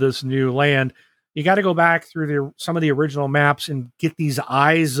get into this new land. You got to go back through some of the original maps and get these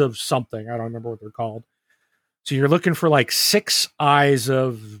eyes of something. I don't remember what they're called. So you're looking for like 6 eyes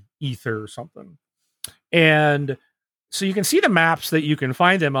of ether or something. And so you can see the maps that you can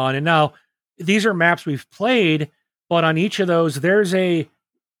find them on. And now these are maps we've played, but on each of those, there's a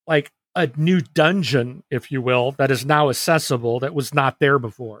new dungeon, if you will, that is now accessible that was not there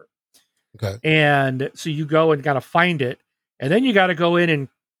before. Okay. And so you go and got to find it. And then you got to go in and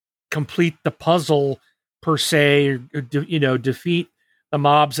complete the puzzle per se, or defeat the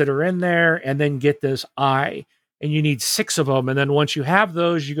mobs that are in there and then get this eye. And you need 6 of them. And then once you have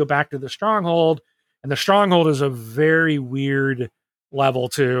those, you go back to the Stronghold. And the Stronghold is a very weird level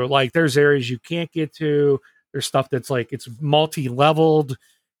too. Like there's areas you can't get to. There's stuff that's like, it's multi-leveled.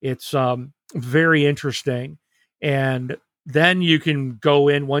 It's very interesting. And then you can go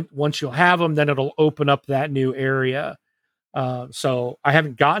in once you'll have them, then it'll open up that new area. So I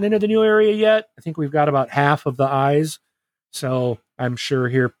haven't gotten into the new area yet. I think we've got about half of the eyes. So I'm sure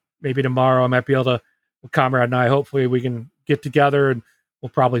here, maybe tomorrow I might be able to, with Comrade and I, hopefully we can get together and we'll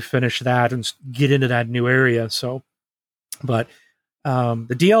probably finish that and get into that new area. So, but the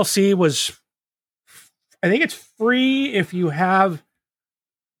DLC was, I think it's free if you have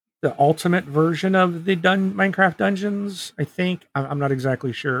the ultimate version of the Minecraft Dungeons. I think I'm not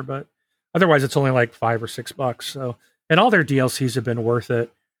exactly sure, but otherwise it's only like $5 or $6. So, and all their DLCs have been worth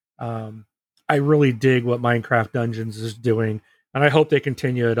it. I really dig what Minecraft Dungeons is doing, and I hope they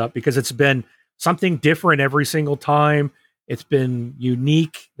continue it up because it's been something different every single time. It's been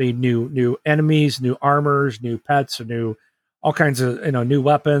unique. They new enemies, new armors, new pets, new all kinds of new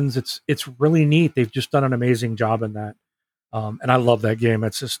weapons. It's really neat. They've just done an amazing job in that, and I love that game.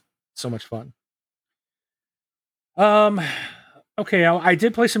 It's just so much fun. Okay, I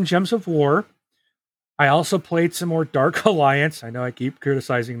did play some Gems of War. I also played some more Dark Alliance. I know I keep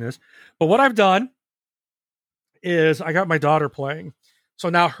criticizing this, but what I've done is I got my daughter playing. So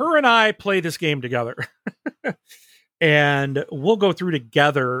now her and I play this game together. And we'll go through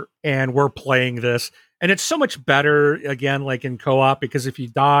together and we're playing this. And it's so much better, again, like in co-op, because if you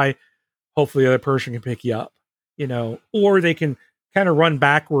die, hopefully the other person can pick you up, or they can kind of run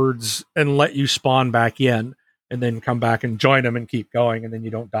backwards and let you spawn back in and then come back and join them and keep going. And then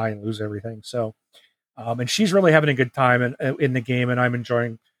you don't die and lose everything. So, and she's really having a good time in the game, and I'm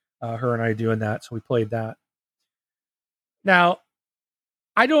enjoying her and I doing that. So we played that. Now,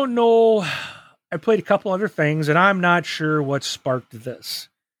 I don't know. I played a couple other things, and I'm not sure what sparked this,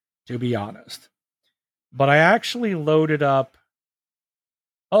 to be honest. But I actually loaded up.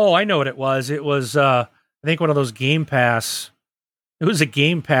 Oh, I know what it was. It was, I think, one of those Game Pass. It was a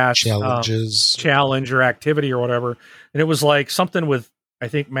Game Pass challenge or activity or whatever. And it was like something with, I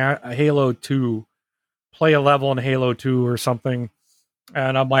think, Halo 2. Play a level in Halo 2 or something.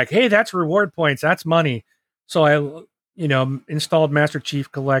 And I'm like, hey, that's reward points. That's money. So I, installed Master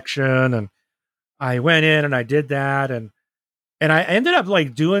Chief Collection, and I went in and I did that. And I ended up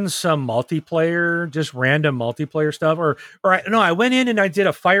like doing some multiplayer, just random multiplayer stuff. I went in and I did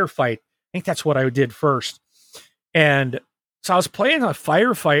a firefight. I think that's what I did first. And so I was playing a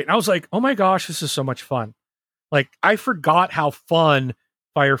firefight and I was like, oh my gosh, this is so much fun. Like I forgot how fun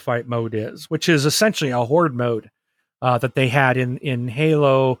firefight mode is, which is essentially a horde mode that they had in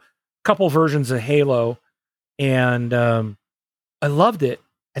Halo, a couple versions of Halo. And I loved it.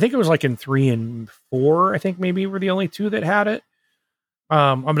 I think it was like in 3 and 4, I think maybe were the only 2 that had it.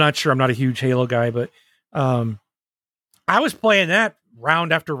 I'm not sure. I'm not a huge Halo guy, but I was playing that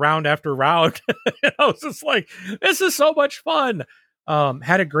round after round after round. I was just like, this is so much fun.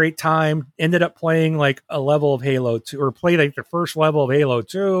 Had a great time. Ended up playing like a level of Halo 2, or played like the first level of Halo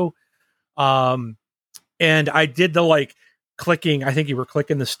 2. And I did the like clicking. I think you were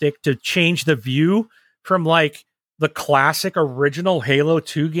clicking the stick to change the view from like the classic original Halo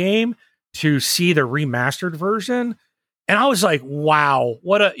 2 game to see the remastered version. And I was like, wow,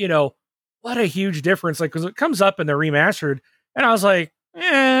 what a huge difference. Like, cause it comes up in the remastered, and I was like,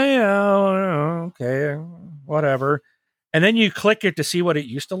 okay, whatever. And then you click it to see what it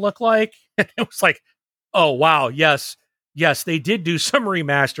used to look like. And it was like, oh wow, yes, they did do some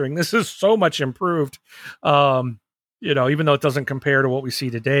remastering. This is so much improved. Even though it doesn't compare to what we see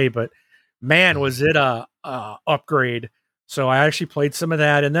today, but man, was it a upgrade. So I actually played some of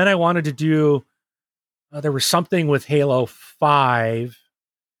that, and then I wanted to do. There was something with Halo 5,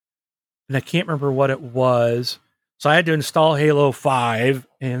 and I can't remember what it was. So I had to install Halo 5,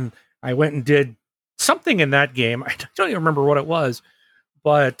 and I went and did something in that game. I don't even remember what it was,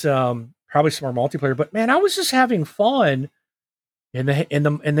 but probably some more multiplayer. But man, I was just having fun in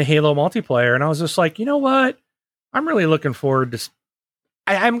the Halo multiplayer, and I was just like, you know what? I'm really looking forward to.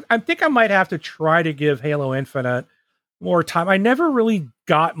 I think I might have to try to give Halo Infinite more time. I never really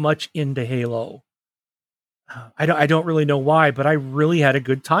got much into Halo. I don't really know why, but I really had a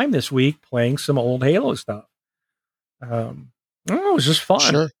good time this week playing some old Halo stuff. It was just fun.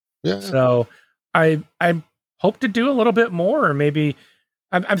 Sure. Yeah. So I hope to do a little bit more. Maybe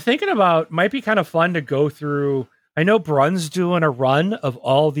I'm thinking about, might be kind of fun to go through. I know Brun's doing a run of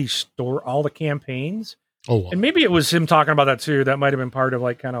all the campaigns. Oh, wow. And maybe it was him talking about that too. That might have been part of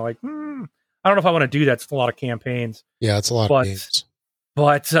like, kind of like, I don't know if I want to do that. It's a lot of campaigns. Yeah, it's a lot of games.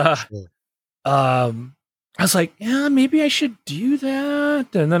 But Sure. I was like, yeah, maybe I should do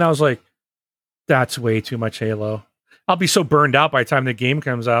that. And then I was like, that's way too much Halo. I'll be so burned out by the time the game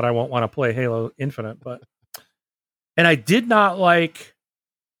comes out, I won't want to play Halo Infinite. And I did not like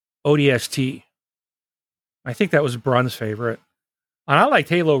ODST. I think that was Brun's favorite. And I liked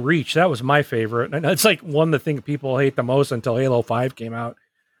Halo Reach. That was my favorite. And it's like one of the things people hate the most until Halo 5 came out.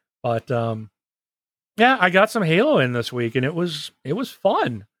 But yeah, I got some Halo in this week, and it was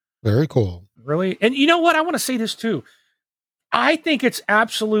fun. Very cool. Really. And you know what? I want to say this too. I think it's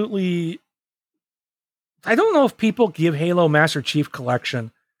absolutely. I don't know if people give Halo Master Chief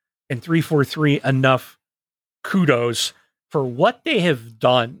Collection and 343 enough kudos for what they have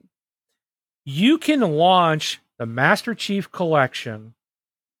done. You can launch the Master Chief Collection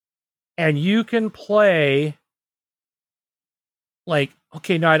and you can play like,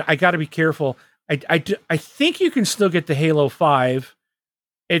 okay, no, I got to be careful. I think you can still get the Halo 5.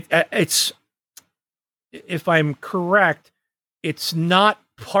 It's, if I'm correct, it's not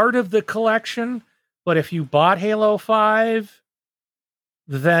part of the collection, but if you bought Halo 5,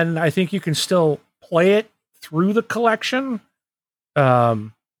 then I think you can still play it through the collection.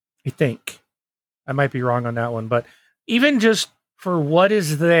 I think. I might be wrong on that one, but even just for what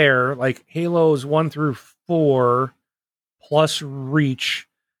is there, like Halos 1 through 4 plus Reach,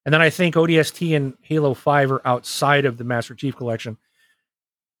 and then I think ODST and Halo 5 are outside of the Master Chief Collection.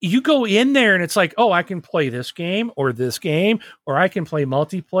 You go in there and it's like, oh, I can play this game, or I can play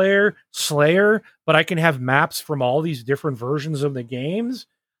multiplayer, Slayer, but I can have maps from all these different versions of the games.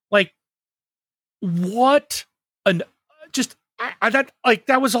 Like, what an just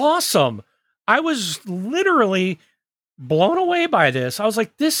that was awesome. I was literally blown away by this. I was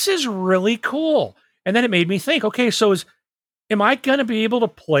like, this is really cool. And then it made me think, okay, so am I going to be able to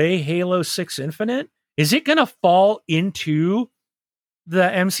play Halo 6 Infinite? Is it going to fall into the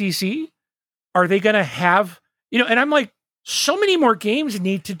MCC? Are they going to have, and I'm like, so many more games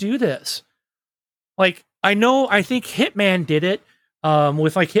need to do this. Like, I think Hitman did it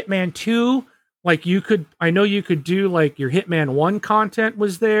with like Hitman 2. Like I know you could do like your Hitman 1 content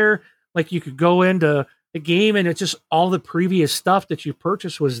was there. Like you could go into the game and it's just all the previous stuff that you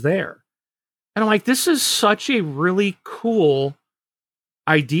purchased was there. And I'm like, this is such a really cool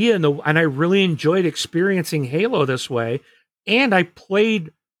idea. And I really enjoyed experiencing Halo this way. And I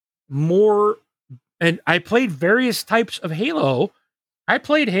played more, and I played various types of Halo. I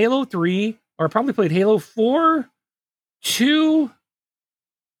played Halo 3, or probably played Halo 4, 2,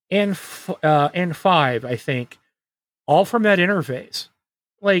 and 5, I think, all from that interface.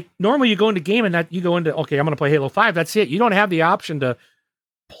 Like, normally you go into game and that you go into, okay, I'm going to play Halo 5. That's it. You don't have the option to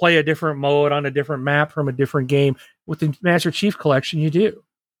play a different mode on a different map from a different game. With the Master Chief Collection, you do.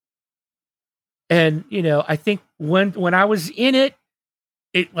 And, I think when I was in it,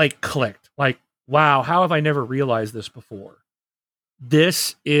 it like clicked. Like, wow, how have I never realized this before?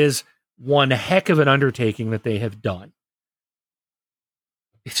 This is one heck of an undertaking that they have done.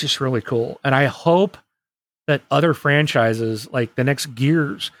 It's just really cool. And I hope that other franchises, like the next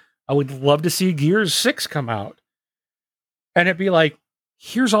Gears, I would love to see Gears 6 come out. And it'd be like,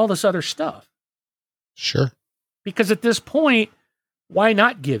 here's all this other stuff. Sure. Because at this point, why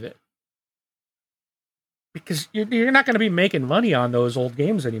not give it? Because you're not going to be making money on those old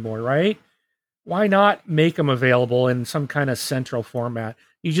games anymore, right? Why not make them available in some kind of central format?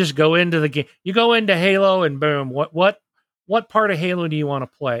 You just go into the game, you go into Halo, and boom, what part of Halo do you want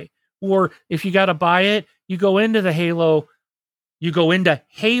to play? Or if you got to buy it, you go into Halo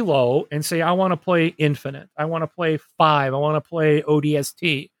and say, I want to play Infinite, I want to play 5, I want to play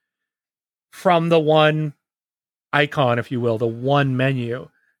ODST from the one icon, if you will, the one menu.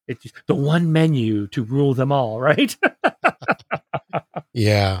 It's the one menu to rule them all, right?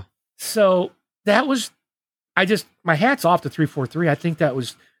 Yeah. So that was, my hat's off to 343. I think that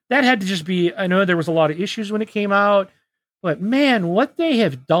had to just be, I know there was a lot of issues when it came out, but man, what they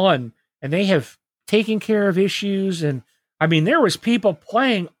have done, and they have taken care of issues. And I mean, there was people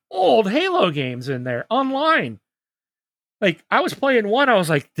playing old Halo games in there online. Like, I was playing one, I was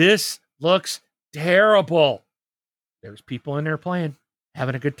like, this looks terrible. There's people in there playing,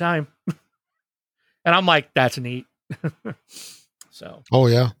 having a good time. And I'm like, that's neat. So. Oh,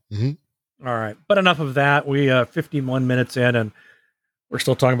 yeah. Mm-hmm. All right. But enough of that. We 51 minutes in, and we're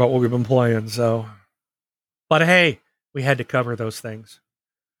still talking about what we've been playing. So, but hey, we had to cover those things.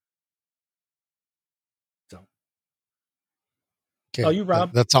 So. Okay. Oh, you,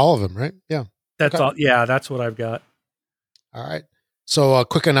 Rob? That's all of them, right? Yeah. That's all. Yeah, that's what I've got. All right. So a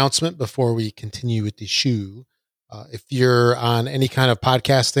quick announcement before we continue with the shoe. If you're on any kind of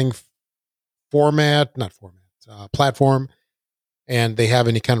podcasting platform, and they have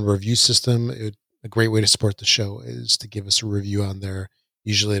any kind of review system, a great way to support the show is to give us a review on there.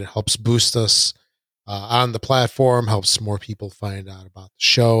 Usually it helps boost us on the platform, helps more people find out about the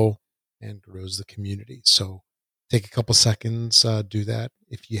show, and grows the community. So take a couple seconds, do that.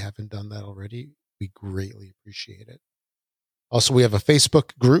 If you haven't done that already, we greatly appreciate it. Also, we have a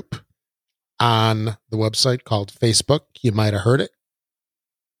Facebook group on the website called Facebook. You might have heard it.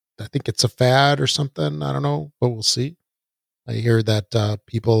 I think it's a fad or something. I don't know, but we'll see. I hear that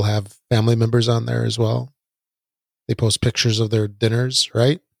people have family members on there as well. They post pictures of their dinners,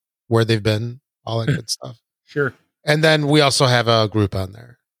 right? Where they've been, all that good stuff. Sure. And then we also have a group on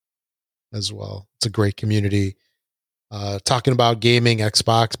there as well. It's a great community. Talking about gaming,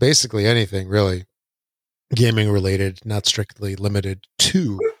 Xbox, basically anything really gaming related, not strictly limited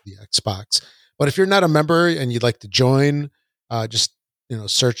to the Xbox. But if you're not a member and you'd like to join, just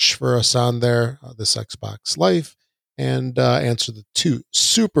search for us on there, This Xbox Life, and answer the 2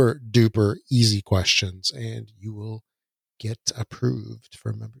 super duper easy questions, and you will get approved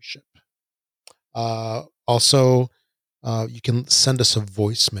for membership. Also, you can send us a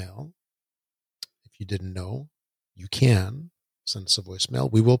voicemail. If you didn't know, you can send us a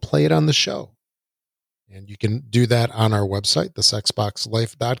voicemail. We will play it on the show. And you can do that on our website,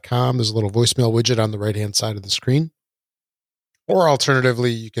 thisxboxlife.com. There's a little voicemail widget on the right-hand side of the screen. Or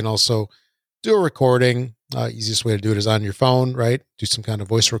alternatively, you can also do a recording. Easiest way to do it is on your phone, right? Do some kind of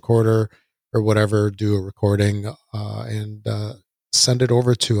voice recorder or whatever. Do a recording and send it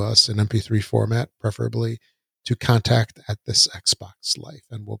over to us in MP3 format, preferably to contact@thisxboxlife,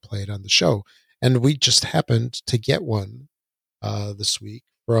 and we'll play it on the show. And we just happened to get one this week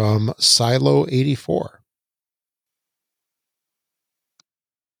from Silo84.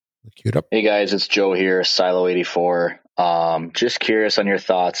 Queued up. Hey guys, it's Joe here, Silo84. Just curious on your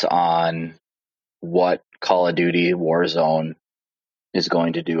thoughts on what Call of Duty Warzone is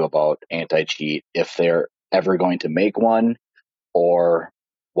going to do about anti-cheat, if they're ever going to make one, or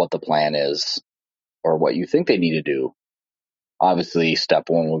what the plan is, or what you think they need to do. Obviously, step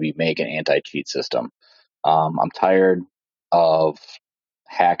one will be make an anti-cheat system. I'm tired of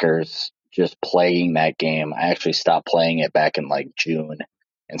hackers just playing that game. I actually stopped playing it back in like June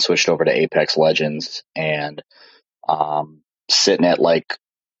and switched over to Apex Legends, and sitting at like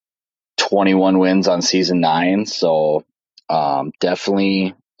 21 wins on season 9. So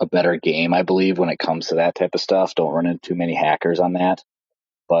definitely a better game, I believe, when it comes to that type of stuff. Don't run into too many hackers on that.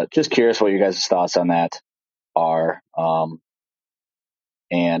 But just curious what your guys' thoughts on that are,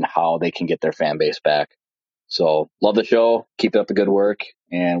 and how they can get their fan base back. So love the show. Keep up the good work,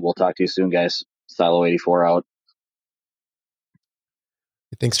 and we'll talk to you soon, guys. Silo84 out.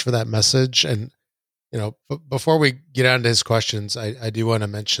 Thanks for that message. And, before we get on to his questions, I do want to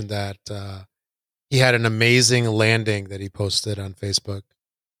mention that he had an amazing landing that he posted on Facebook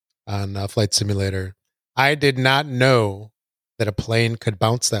on Flight Simulator. I did not know that a plane could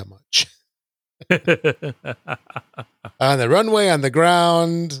bounce that much. On the runway, on the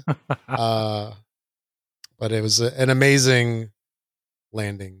ground. But but it was an amazing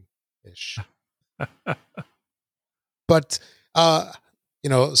landing ish. But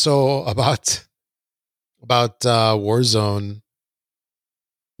so about Warzone,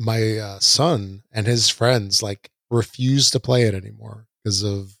 my son and his friends like refuse to play it anymore because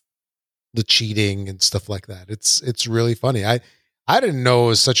of the cheating and stuff like that. It's really funny. I didn't know it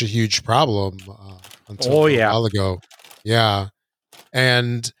was such a huge problem until a while ago. Yeah,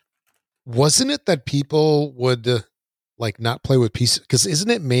 and wasn't it that people would like not play with PC? Because isn't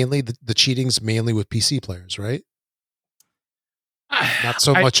it mainly the cheating's mainly with PC players, right? Not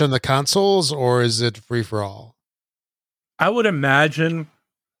so much on the consoles, or is it free for all? I would imagine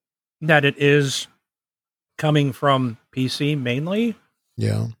that it is coming from PC mainly.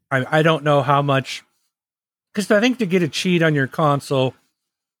 Yeah. I don't know how much, because I think to get a cheat on your console,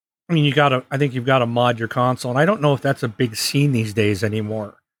 I mean, I think you've got to mod your console, and I don't know if that's a big scene these days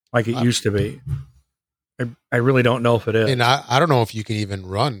anymore, like it used to be. I really don't know if it is. And I don't know if you can even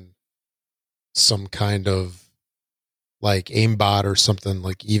run some kind of like aimbot or something,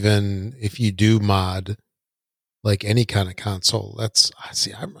 like even if you do mod like any kind of console.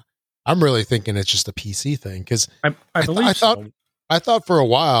 I'm really thinking it's just a PC thing, because I thought for a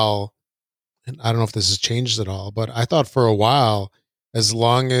while, and I don't know if this has changed at all, but I thought for a while, as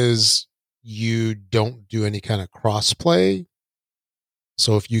long as you don't do any kind of crossplay,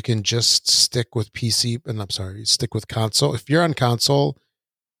 so if you can just stick with PC, and stick with console. If you're on console,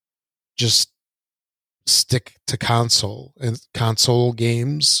 just stick to console and console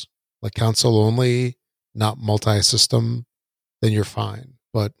games, like console only, not multi-system, then you're fine.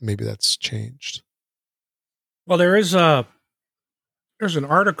 But maybe that's changed. Well, there's an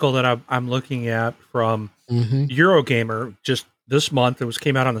article that I'm looking at from Eurogamer just this month.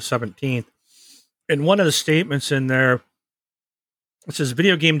 Came out on the 17th. And one of the statements in there, it says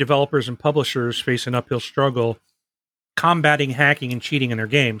video game developers and publishers face an uphill struggle combating hacking and cheating in their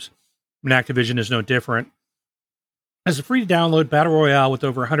games. And Activision is no different. As a free to download battle royale with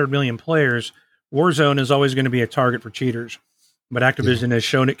over 100 million players, Warzone is always going to be a target for cheaters. But Activision has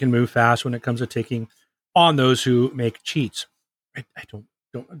shown it can move fast when it comes to taking on those who make cheats. I don't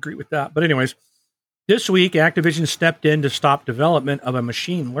agree with that. But anyways, this week, Activision stepped in to stop development of a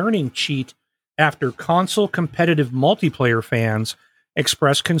machine learning cheat after console competitive multiplayer fans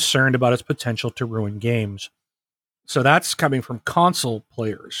expressed concern about its potential to ruin games. So that's coming from console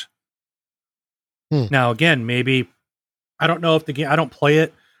players. Now, again, maybe, I don't know if the game, I don't play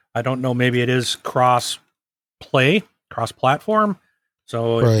it. I don't know, maybe it is cross-platform.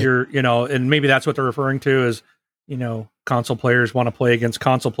 So if you're, and maybe that's what they're referring to is, console players want to play against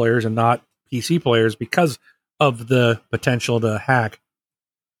console players and not PC players because of the potential to hack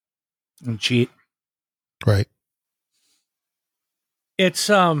and cheat. Right. It's,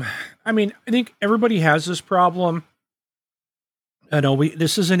 I think everybody has this problem. I know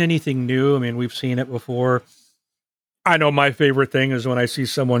this isn't anything new. I mean, we've seen it before. I know my favorite thing is when I see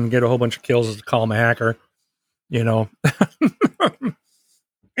someone get a whole bunch of kills is to call them a hacker. Anyone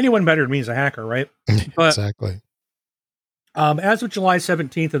better than me is a hacker, right? But, exactly. As of July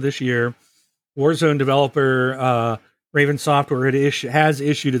 17th of this year, Warzone developer Raven Software has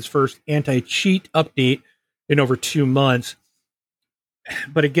issued its first anti-cheat update in over 2 months.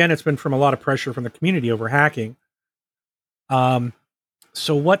 But again, it's been from a lot of pressure from the community over hacking.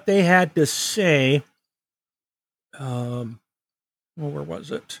 So what they had to say, where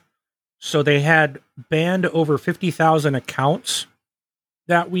was it? So they had banned over 50,000 accounts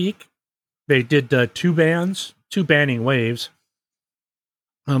that week. They did 2 banning waves.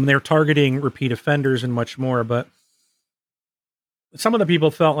 They're targeting repeat offenders and much more, but some of the people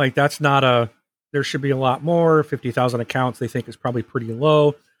felt like there should be a lot more. 50,000 accounts they think is probably pretty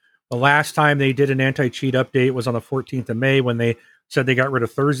low. The last time they did an anti-cheat update was on the 14th of May when they said they got rid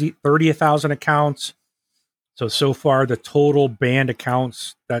of 30,000 accounts. So far, the total banned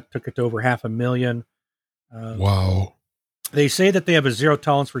accounts, that took it to over 500,000. Wow. They say that they have a zero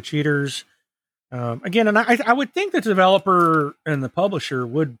tolerance for cheaters. Again, and I would think the developer and the publisher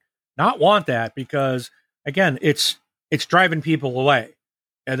would not want that because, again, it's driving people away.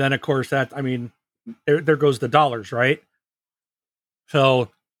 And then, of course, there goes the dollars, right? So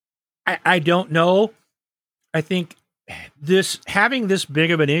I don't know. I think having this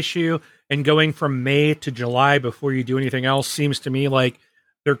big of an issue and going from May to July before you do anything else seems to me like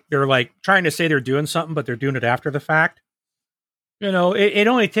they're like trying to say they're doing something, but they're doing it after the fact. It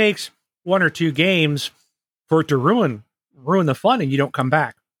only takes 1 or 2 games for it to ruin the fun and you don't come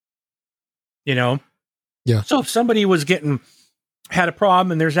back. Yeah. So if somebody had a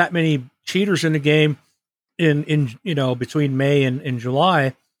problem and there's that many cheaters in the game in between May and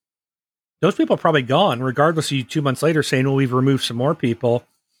July, those people are probably gone, regardless of you 2 months later saying, well, we've removed some more people.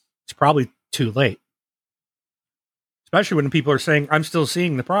 It's probably too late. Especially when people are saying, I'm still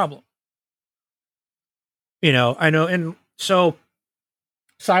seeing the problem. I know. And so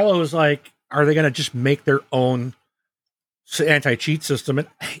Silo is like, are they going to just make their own anti-cheat system? And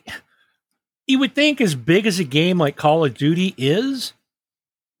you would think, as big as a game like Call of Duty is,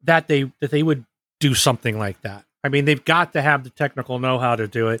 that they would do something like that. I mean, they've got to have the technical know-how to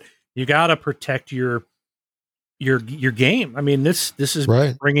do it. You got to protect your game. I mean, this is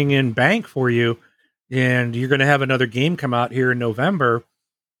Right. bringing in bank for you, and you're going to have another game come out here in November,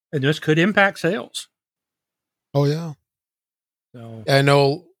 and this could impact sales. Oh yeah. So I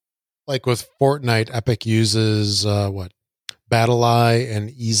know, like with Fortnite, Epic uses Battle Eye and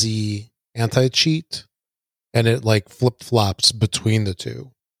Easy anti-cheat, and it like flip-flops between the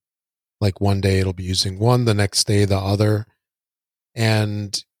two. Like one day it'll be using one, the next day the other.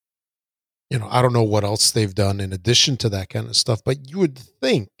 And I don't know what else they've done in addition to that kind of stuff, but you would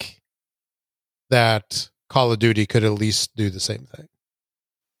think that Call of Duty could at least do the same thing.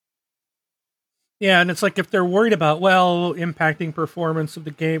 yeah, and it's like, if they're worried about, impacting performance of the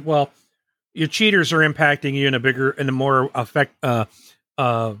game, your cheaters are impacting you in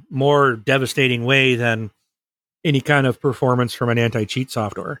a more devastating way than any kind of performance from an anti-cheat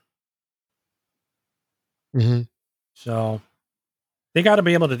software. Mm-hmm. So they got to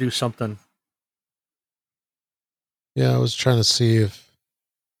be able to do something. Yeah, I was trying to see if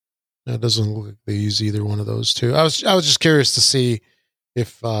it doesn't look like they use either one of those two. I was just curious to see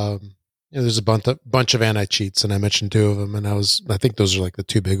if there's a bunch of anti-cheats, and I mentioned two of them, and I think those are like the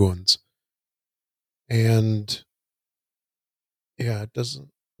two big ones. And yeah, it doesn't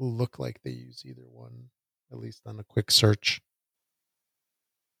look like they use either one, at least on a quick search.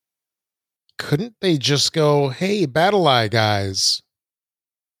 Couldn't they just go, hey, Battle Eye guys,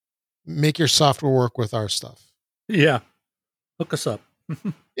 make your software work with our stuff? Yeah. Hook us up.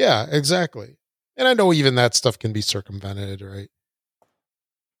 Yeah, exactly. And I know even that stuff can be circumvented, right?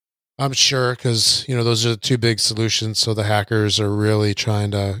 I'm sure, because, those are the two big solutions. So the hackers are really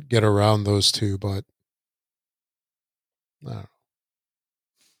trying to get around those two, but I don't know.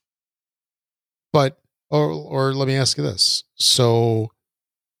 But, or let me ask you this. So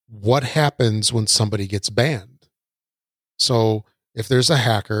what happens when somebody gets banned? So if there's a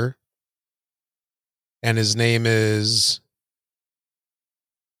hacker and his name is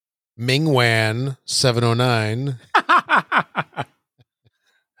Mingwan 709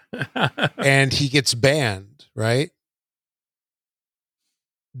 and he gets banned, right?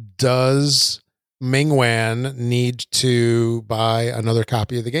 Does Mingwan need to buy another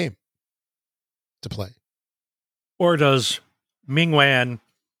copy of the game to play? Or does Mingwan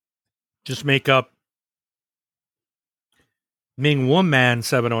just make up Ming Woman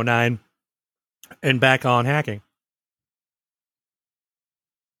 709 and back on hacking?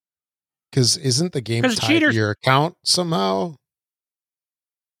 Because isn't the game tied cheaters, to your account somehow?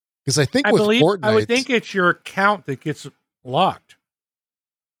 Because I think with Fortnite, I would think it's your account that gets locked.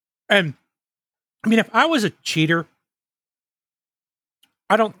 And I mean, if I was a cheater,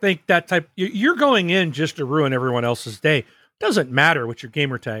 I don't think that type. You're going in just to ruin everyone else's day. Doesn't matter what your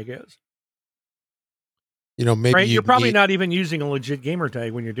gamer tag is. maybe right? You're probably not even using a legit gamer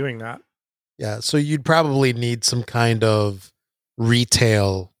tag when you're doing that. Yeah, so you'd probably need some kind of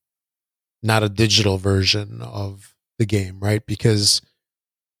retail, not a digital version of the game, right? Because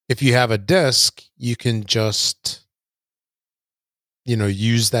if you have a disc, you can just,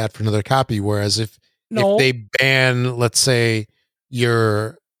 use that for another copy. Whereas if they ban, let's say,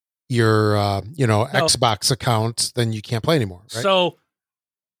 your Xbox account, then you can't play anymore, right? So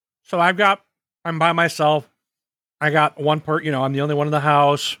I'm by myself. I got one part, I'm the only one in the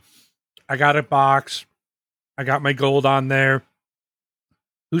house. I got a box. I got my gold on there.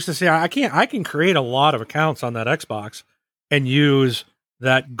 Who's to say I can create a lot of accounts on that Xbox and use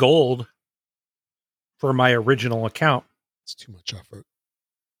that gold for my original account. It's too much effort.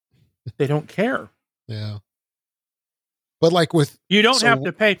 They don't care. Yeah. But like you don't have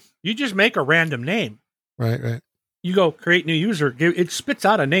to pay. You just make a random name. Right. You go create new user. It spits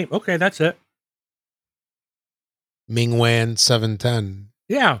out a name. Okay, that's it. Mingwan 710.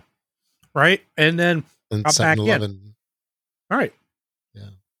 Yeah. Right. And then and 711. All right. Yeah.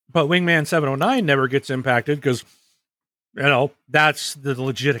 But Wingman 709 never gets impacted because, that's the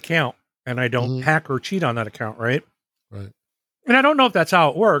legit account. And I don't hack or cheat on that account, right? Right. And I don't know if that's how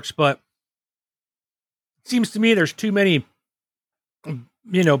it works, but it seems to me there's too many,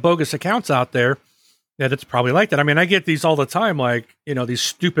 bogus accounts out there that it's probably like that. I mean, I get these all the time, like, these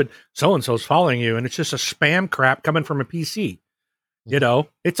stupid so-and-so's following you, and it's just a spam crap coming from a PC. You know,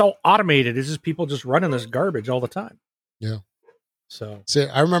 it's all automated. It's just people just running this garbage all the time. Yeah. So See,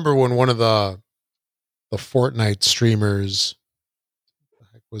 I remember when one of the Fortnite streamers, what the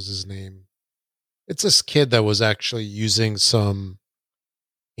heck was his name? It's this kid that was actually using some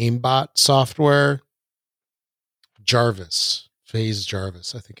aimbot software. FaZe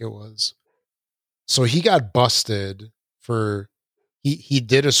Jarvis, I think it was. So he got busted for he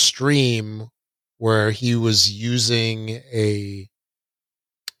did a stream where he was using a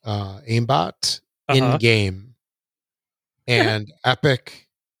aimbot in game, and Epic,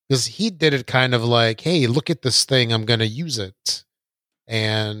 because he did it kind of like, hey, look at this thing, I'm gonna use it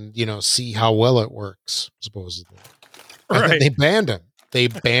and see how well it works, supposedly. And then they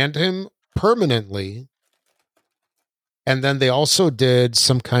banned him permanently. And then they also did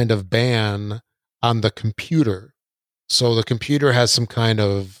some kind of ban on the computer. So the computer has some kind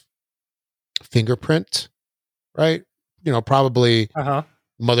of fingerprint, right? Probably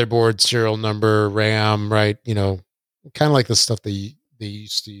motherboard, serial number, RAM, right? Kind of like the stuff they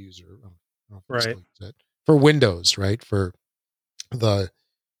used to use, right, for Windows, right? For the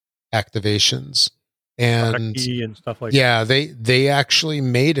activations and stuff like that. They actually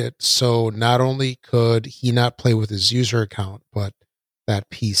made it so not only could he not play with his user account, but that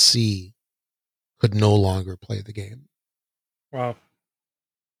PC could no longer play the game. Wow.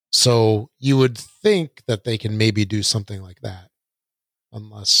 So you would think that they can maybe do something like that,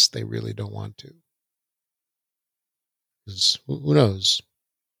 unless they really don't want to. Because who knows?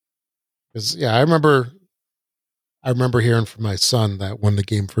 Because I remember hearing from my son that when the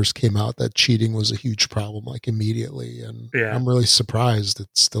game first came out, that cheating was a huge problem, like immediately. And I'm really surprised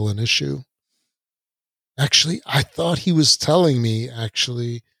it's still an issue. Actually, I thought he was telling me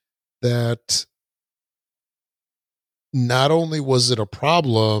that not only was it a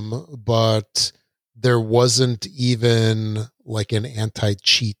problem, but there wasn't even like an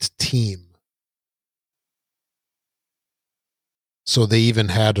anti-cheat team. So they even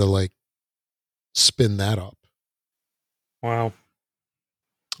had to like spin that up. Wow.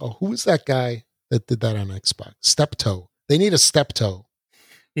 Oh, who was that guy that did that on Xbox? Steptoe. They need a Steptoe.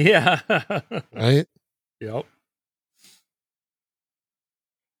 Yeah. Right? Yep.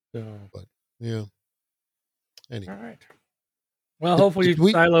 So, but yeah. Anyway. All right. Well, hopefully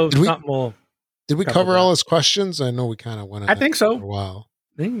Silo something will. Did we cover all his questions? I know we kind of went on. I think so. For a while.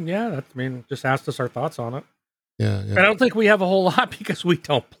 Yeah, just asked us our thoughts on it. Yeah. I don't think we have a whole lot because we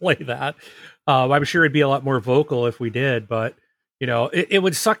don't play that. I'm sure it'd be a lot more vocal if we did, but it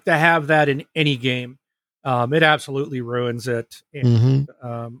would suck to have that in any game. It absolutely ruins it. And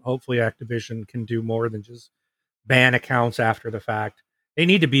hopefully Activision can do more than just ban accounts after the fact. They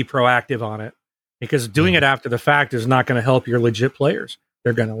need to be proactive on it, because doing it after the fact is not going to help your legit players.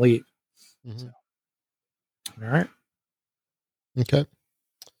 They're going to leave. So. All right. Okay.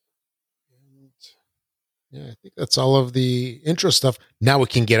 Yeah, I think that's all of the intro stuff. Now we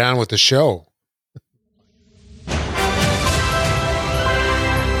can get on with the show.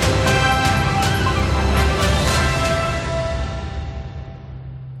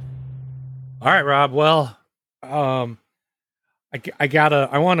 All right, Rob. Well, I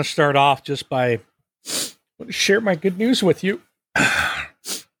want to start off just by share my good news with you.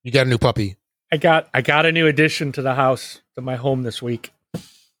 You got a new puppy. I got a new addition to the house, to my home this week.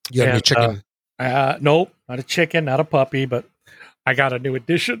 You got a new chicken. Nope, not a chicken, not a puppy, but I got a new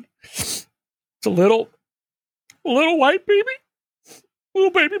addition. It's a little white baby, little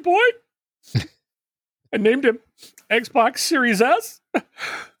baby boy. I named him Xbox Series S.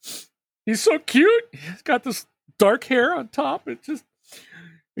 He's so cute. He's got this dark hair on top.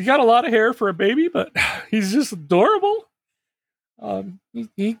 He got a lot of hair for a baby, but he's just adorable.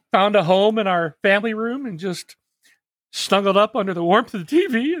 He found a home in our family room and just snuggled up under the warmth of the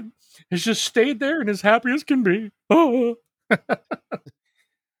TV and has just stayed there and as happy as can be. Oh.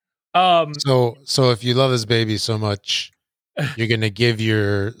 So if you love this baby so much, you're going to give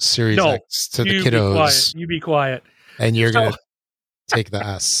your Series X to the kiddos. You be quiet. And you're going to take the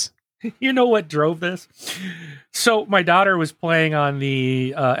S. You know what drove this? So my daughter was playing on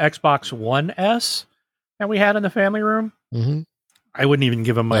the Xbox One S that we had in the family room. Mm-hmm. I wouldn't even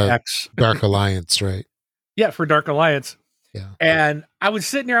give him my X. Dark Alliance, right? Yeah, for Dark Alliance. Yeah. And I was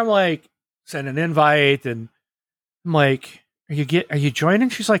sitting there, I'm like, send an invite, and I'm like, are you joining?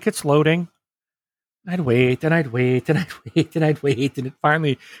 She's like, it's loading. I'd wait, and I'd wait, and I'd wait, and I'd wait, and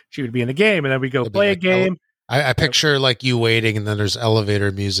finally she would be in the game, and then we go play a game. I picture like you waiting, and then there's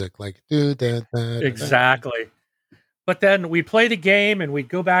elevator music, like exactly. But then we'd play the game, and we'd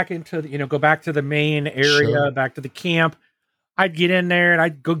go back into go back to the main area, back to the camp. I'd get in there and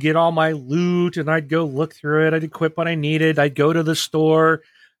I'd go get all my loot and I'd go look through it. I'd equip what I needed. I'd go to the store,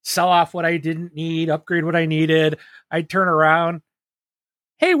 sell off what I didn't need, upgrade what I needed. I'd turn around.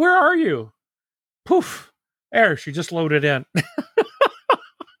 Hey, where are you? Poof. There, she just loaded in.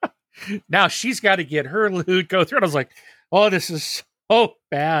 Now she's got to get her loot, go through it. I was like, oh, this is so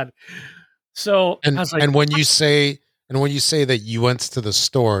bad. So And I was like, and when you say that you went to the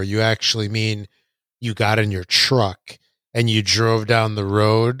store, you actually mean you got in your truck and you drove down the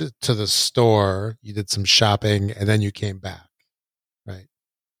road to the store, you did some shopping, and then you came back, right?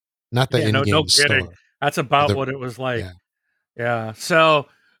 Not the in-game no kidding. store. That's about what it was like. Yeah. Yeah. So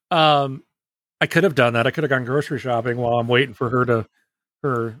I could have done that. I could have gone grocery shopping while I'm waiting for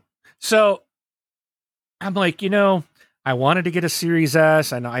her. So I'm like, I wanted to get a Series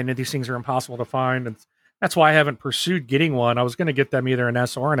S. I know these things are impossible to find. And that's why I haven't pursued getting one. I was going to get them either an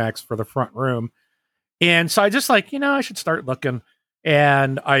S or an X for the front room. And so I just like, I should start looking.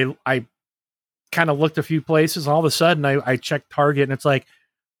 And I kind of looked a few places. All of a sudden I checked Target and it's like,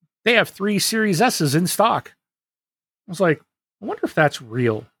 they have 3 Series S's in stock. I was like, I wonder if that's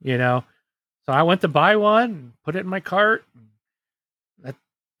real, So I went to buy one, put it in my cart,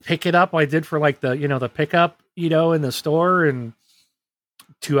 pick it up. I did for like the pickup, in the store. And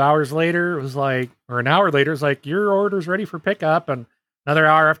 2 hours later, it was like, or an hour later, it was like, your order's ready for pickup. And another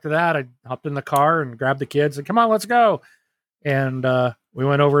hour after that, I hopped in the car and grabbed the kids and come on, let's go. And we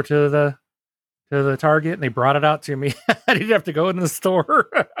went over to the Target and they brought it out to me. I didn't have to go in the store.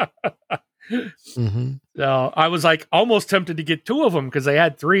 Mm-hmm. So I was like almost tempted to get 2 of them because they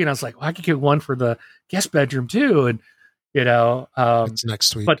had 3. And I was like, well, I could get one for the guest bedroom too. And, it's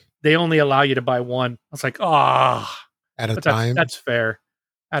next week. But they only allow you to buy one. I was like, at a time. That's fair.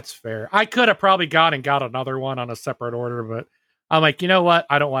 That's fair. I could have probably got another one on a separate order, but I'm like, you know what?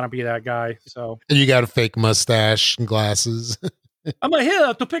 I don't want to be that guy. So And you got a fake mustache and glasses. I'm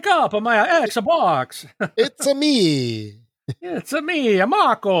here to pick up on my Xbox. It's a me. It's a me, a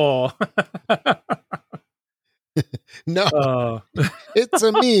Marco. No, it's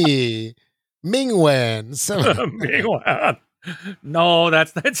a me, Mingwen. Mingwen. No,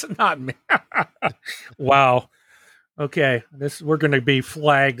 that's not me. Wow. Okay, we're going to be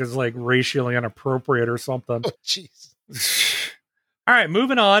flagged as like racially inappropriate or something. Oh, jeez. All right,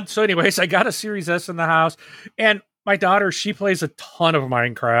 moving on. So, anyways, I got a Series S in the house, and my daughter, she plays a ton of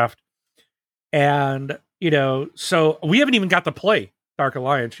Minecraft, and so we haven't even got to play Dark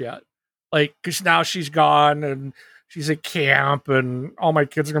Alliance yet. Like, because now she's gone and she's at camp, and all my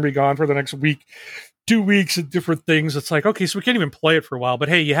kids are going to be gone for the next week, 2 weeks, and different things. It's like, okay, so we can't even play it for a while. But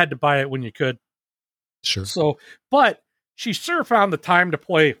hey, you had to buy it when you could. Sure. So, but she sure found the time to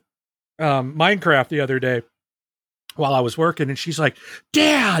play Minecraft the other day while I was working, and she's like,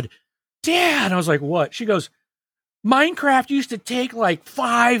 Dad. I was like, what? She goes, Minecraft used to take like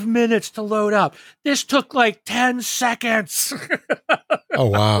 5 minutes to load up. This took like 10 seconds. Oh,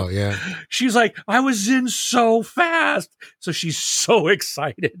 wow. Yeah. She's like, I was in so fast. So she's so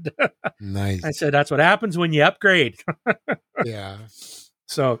excited. Nice. I said, that's what happens when you upgrade. Yeah.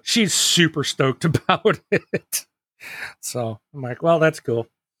 So she's super stoked about it. So I'm like, well, that's cool.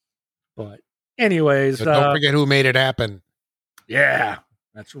 But anyways. But don't forget who made it happen. Yeah,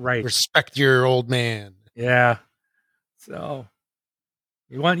 that's right. Respect your old man. Yeah. So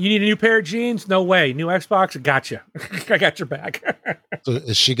you need a new pair of jeans? No way. New Xbox? Gotcha. I got your back. So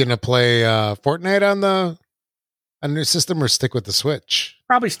is she going to play Fortnite on the new system or stick with the Switch?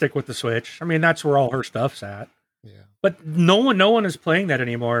 Probably stick with the Switch. I mean, that's where all her stuff's at. Yeah. But no one is playing that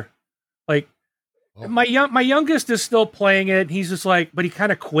anymore. Like my youngest is still playing it. He's just like, but he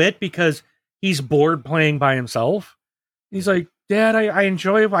kind of quit because he's bored playing by himself. He's like, Dad, I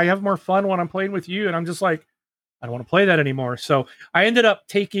enjoy it. I have more fun when I'm playing with you. And I'm just like, I don't want to play that anymore. So I ended up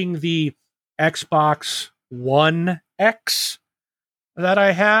taking the Xbox One X that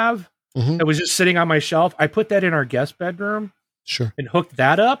I have. Mm-hmm. It was just sitting on my shelf. I put that in our guest bedroom. Sure. And hooked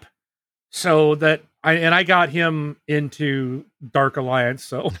that up so that I got him into Dark Alliance.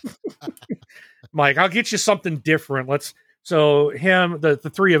 So Mike, I'll get you something different.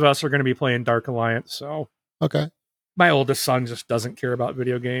 The 3 of us are going to be playing Dark Alliance. So okay. My oldest son just doesn't care about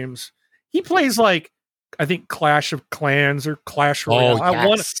video games. He plays like, I think Clash of Clans or Clash Royale. Oh,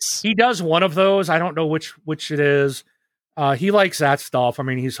 yes. He does one of those. I don't know which it is. He likes that stuff. I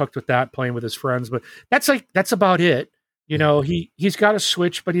mean, he's hooked with that, playing with his friends, but that's about it. He's got a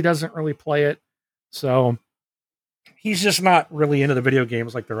Switch, but he doesn't really play it. So he's just not really into the video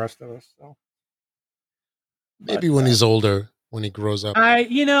games like the rest of us. So maybe when he's older, when he grows up. I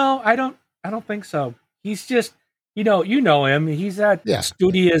don't think so. He's just, you know him. He's that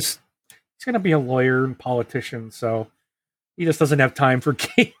studious. He's going to be a lawyer and politician. So He just doesn't have time for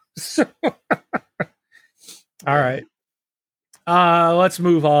games. All right. Let's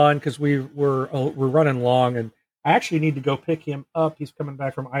move on because we're running long, and I actually need to go pick him up. He's coming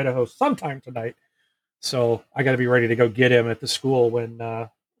back from Idaho sometime tonight, so I got to be ready to go get him at the school when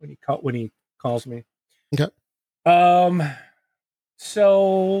he calls me. Okay.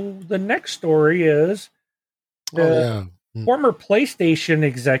 So the next story is former PlayStation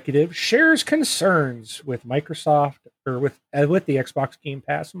executive shares concerns with Microsoft or with the Xbox Game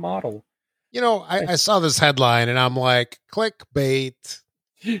Pass model. I saw this headline and I'm like, clickbait.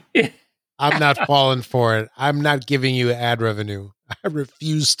 I'm not falling for it. I'm not giving you ad revenue. I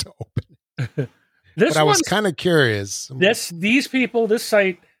refuse to open it. But I was kind of curious. These people, this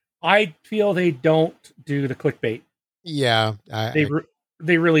site, I feel they don't do the clickbait. Yeah.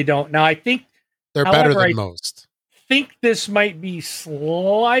 They really don't. Now, I think they're better than most. I think this might be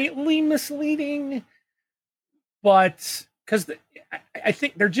slightly misleading, but because I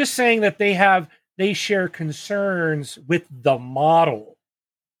think they're just saying that they share concerns with the model.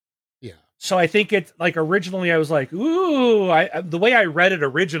 Yeah. So I think it's like originally I was like, ooh, the way I read it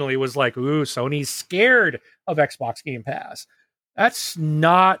originally was like, ooh, Sony's scared of Xbox Game Pass. That's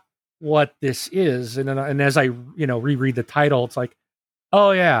not what this is. And as I, reread the title, it's like,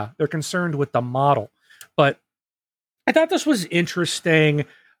 oh yeah, they're concerned with the model. But I thought this was interesting.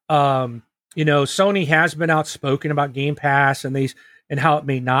 Sony has been outspoken about Game Pass and how it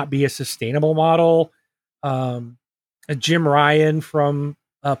may not be a sustainable model. Jim Ryan from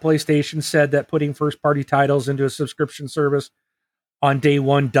PlayStation said that putting first-party titles into a subscription service on day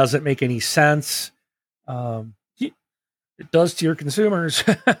one doesn't make any sense. It does to your consumers,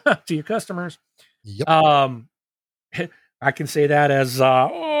 to your customers. Yep. I can say that as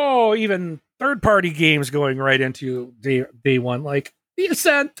even third-party games going right into day one, like the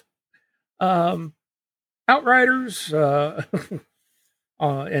Ascent, Outriders,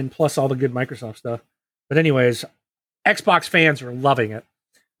 and plus all the good Microsoft stuff. But anyways, Xbox fans are loving it.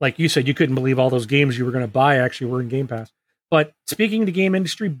 Like you said, you couldn't believe all those games you were going to buy actually were in Game Pass. But speaking to Game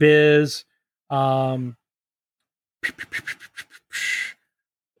Industry Biz, former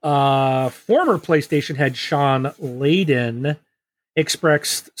PlayStation head Sean Layden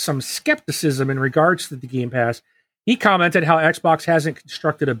expressed some skepticism in regards to the Game Pass. He commented how Xbox hasn't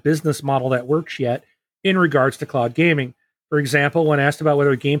constructed a business model that works yet in regards to cloud gaming. For example, when asked about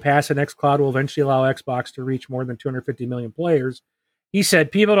whether Game Pass and xCloud will eventually allow Xbox to reach more than 250 million players, he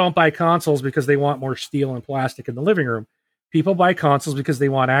said, people don't buy consoles because they want more steel and plastic in the living room. People buy consoles because they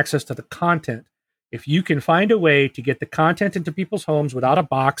want access to the content. If you can find a way to get the content into people's homes without a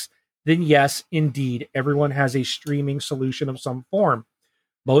box, then yes, indeed, everyone has a streaming solution of some form.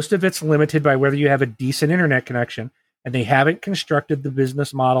 Most of it's limited by whether you have a decent internet connection, and they haven't constructed the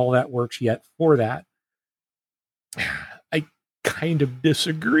business model that works yet for that. I kind of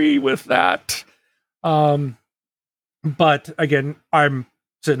disagree with that. But again, I'm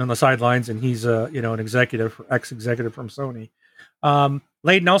sitting on the sidelines, and he's an ex-executive from Sony.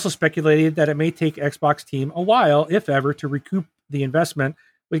 Layden also speculated that it may take Xbox team a while, if ever, to recoup the investment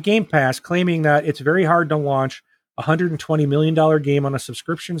with Game Pass, claiming that it's very hard to launch a $120 million game on a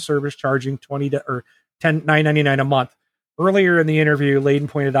subscription service charging $9.99 a month. Earlier in the interview, Layden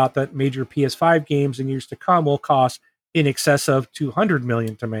pointed out that major PS5 games in years to come will cost in excess of $200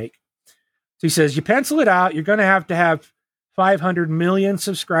 million to make. So he says, you pencil it out, you're going to have 500 million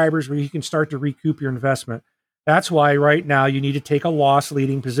subscribers where you can start to recoup your investment. That's why right now you need to take a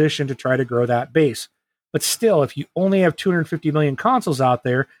loss-leading position to try to grow that base. But still, if you only have 250 million consoles out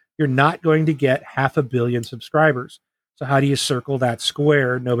there, you're not going to get 500 million subscribers. So how do you circle that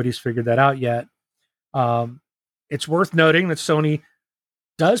square? Nobody's figured that out yet. It's worth noting that Sony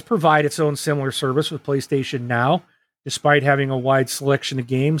does provide its own similar service with PlayStation Now, despite having a wide selection of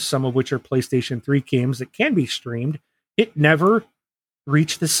games, some of which are PlayStation 3 games that can be streamed. It never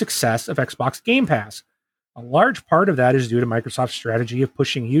reached the success of Xbox Game Pass. A large part of that is due to Microsoft's strategy of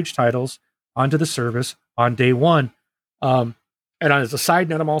pushing huge titles onto the service on day one. And as a side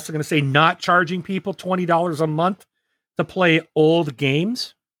note, I'm also going to say not charging people $20 a month to play old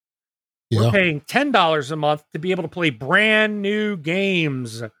games. Yeah. We're paying $10 a month to be able to play brand new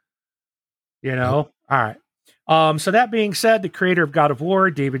games. All right. So that being said, the creator of God of War,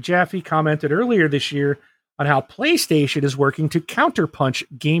 David Jaffe, commented earlier this year on how PlayStation is working to counterpunch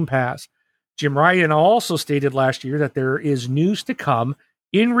Game Pass. Jim Ryan also stated last year that there is news to come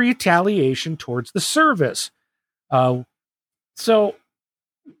in retaliation towards the service. And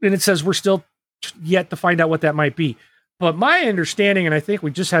it says we're still yet to find out what that might be. But my understanding, and I think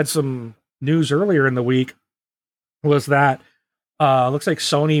we just had some news earlier in the week, was that looks like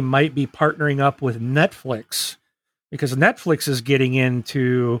Sony might be partnering up with Netflix because Netflix is getting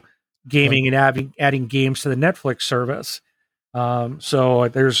into gaming and adding games to the Netflix service. So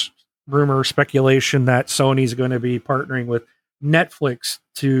there's rumor, speculation that Sony's going to be partnering with Netflix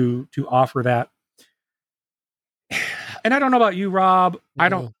to offer that. And I don't know about you, Rob. I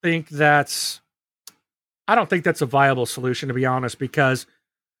don't think that's a viable solution, to be honest, because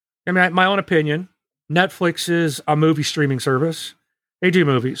I mean, my own opinion, Netflix is a movie streaming service. They do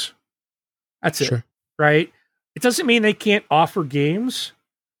movies. That's it, right? It doesn't mean they can't offer games,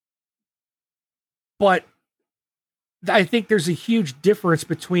 but I think there's a huge difference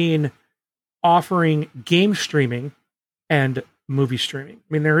between offering game streaming and movie streaming. I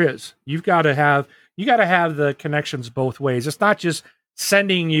mean, there is. You got to have the connections both ways. It's not just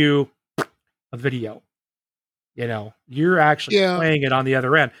sending you a video. You know, you're actually playing it on the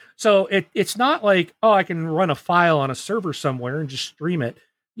other end. So it's not like, oh, I can run a file on a server somewhere and just stream it.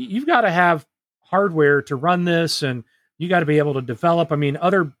 You've got to have hardware to run this, and you got to be able to develop. I mean,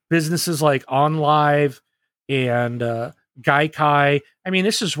 other businesses like OnLive and Gaikai, I mean,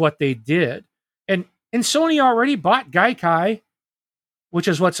 this is what they did. And Sony already bought Gaikai, which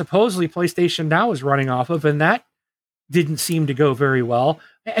is what supposedly PlayStation Now is running off of, and that didn't seem to go very well.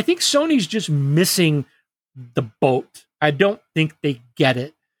 I think Sony's just missing the boat. I don't think they get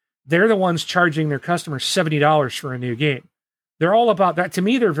it. They're the ones charging their customers $70 for a new game. They're all about that. To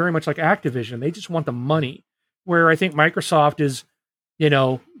me, they're very much like Activision. They just want the money. Where I think Microsoft is, you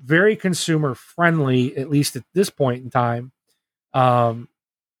know, very consumer friendly, at least at this point in time. And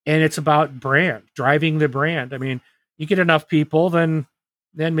it's about brand, driving the brand. I mean, you get enough people, then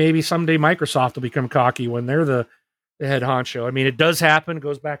maybe someday Microsoft will become cocky when they're the head honcho. I mean, it does happen. It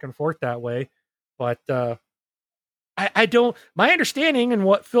goes back and forth that way. But I don't. My understanding and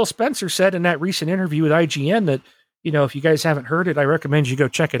what Phil Spencer said in that recent interview with IGN, that, you know, if you guys haven't heard it, I recommend you go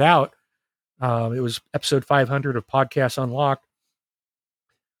check it out. It was episode 500 of Podcasts Unlocked.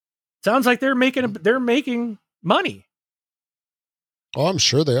 Sounds like they're making money. Oh, I'm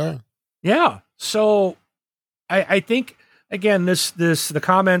sure they are. Yeah. So I think, again, the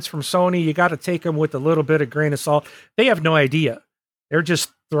comments from Sony, you got to take them with a little bit of grain of salt. They have no idea. They're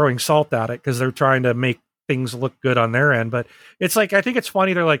just throwing salt at it because they're trying to make things look good on their end. But it's like, I think it's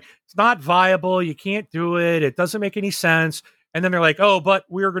funny. They're like, it's not viable. You can't do it. It doesn't make any sense. And then they're like, oh, but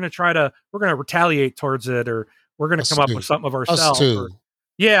we're going to retaliate towards it, or we're going to come up with something of ourselves.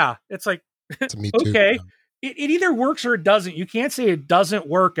 Yeah. It's like, okay, it either works or it doesn't. You can't say it doesn't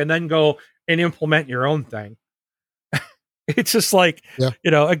work and then go and implement your own thing. It's just like,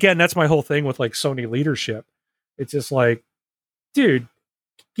 you know, again, that's my whole thing with like Sony leadership. It's just like, dude,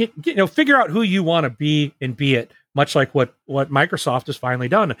 figure out who you want to be and be it. Much like what Microsoft has finally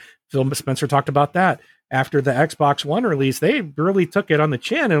done. Phil Spencer talked about that after the Xbox One release. They really took it on the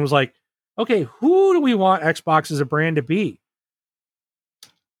chin and was like, okay, who do we want Xbox as a brand to be?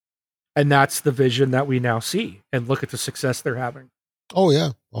 And that's the vision that we now see. And look at the success they're having. Oh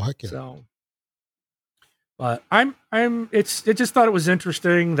yeah. Oh heck yeah. So, but I just thought it was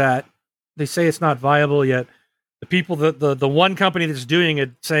interesting that they say it's not viable yet. The people, the one company that's doing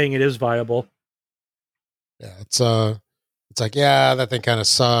it, saying it is viable. Yeah, it's like, yeah, that thing kind of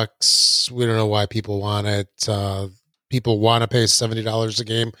sucks. We don't know why people want it. People want to pay $70 a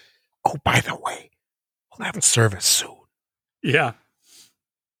game. Oh, by the way, we'll have a service soon. Yeah,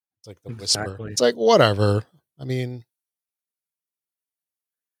 it's like the whisper. It's like, whatever. I mean,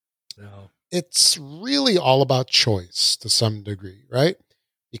 no. It's really all about choice to some degree, right?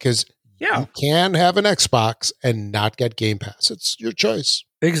 Because you can have an Xbox and not get Game Pass. It's your choice.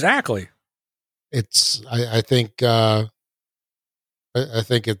 Exactly. It's, I think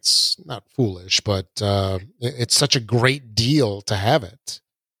it's not foolish, but it's such a great deal to have it,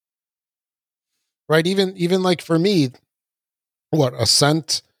 right? Even like for me, what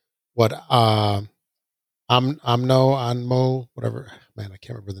Ascent, what Anmo, whatever. Man, I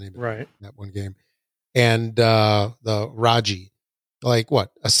can't remember the name of that one game, and the Raji, like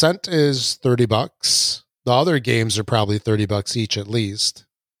what Ascent is $30. The other games are probably $30 each at least.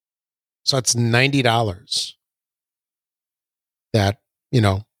 So that's $90 that, you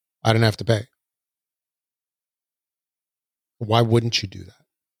know, I didn't have to pay. Why wouldn't you do that?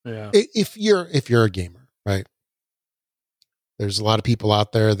 Yeah. If you're a gamer, right? There's a lot of people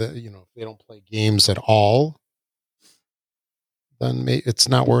out there that, you know, if they don't play games at all, then it's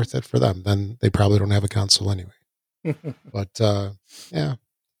not worth it for them. Then they probably don't have a console anyway. But yeah,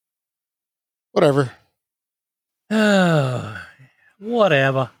 whatever.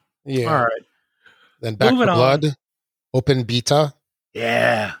 Whatever. Yeah. All right. Then Back for Blood, open beta.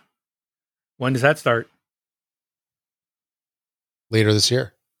 Yeah. When does that start? Later this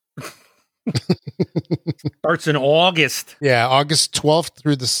year. Starts in August. Yeah, August 12th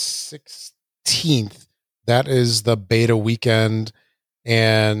through the 16th. That is the beta weekend.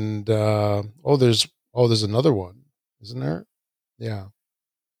 And there's another one, isn't there? Yeah.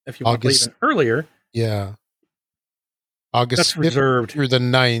 If you want to play even earlier. Yeah. August 5th reserved through the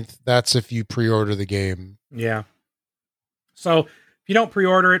 9th. That's if you pre-order the game. Yeah. So if you don't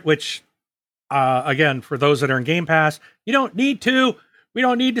pre-order it, which again, for those that are in Game Pass, you don't need to. We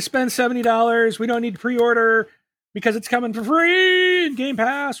don't need to spend $70. We don't need to pre-order because it's coming for free in Game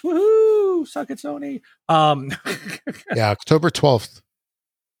Pass. Woohoo! Suck it, Sony. Yeah, October 12th.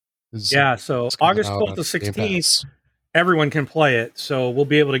 So August 12th to 16th, everyone can play it. So we'll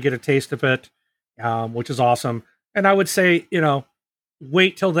be able to get a taste of it, which is awesome. And I would say,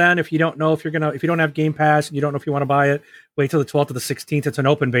 wait till then if you don't know if you don't have Game Pass and you don't know if you want to buy it. Wait till the 12th to the 16th. It's an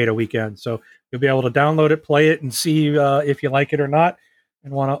open beta weekend, so you'll be able to download it, play it, and see if you like it or not,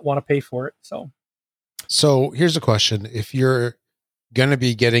 and want to pay for it. So here's a question: if you're gonna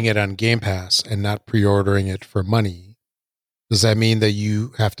be getting it on Game Pass and not pre-ordering it for money, does that mean that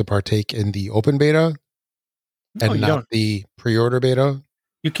you have to partake in the open beta and not the pre-order beta?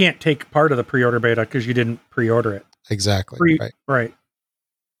 You can't take part of the pre-order beta because you didn't pre-order it. Exactly. Right.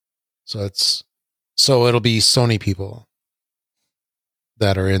 So it'll be Sony people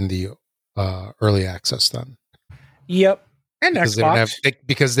that are in the early access then. Yep. And because Xbox.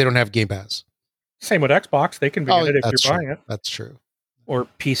 Because they don't have Game Pass. Same with Xbox. They can be in it if you're buying it. That's true. Or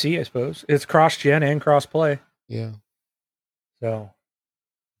PC, I suppose. It's cross-gen and cross-play. Yeah. So.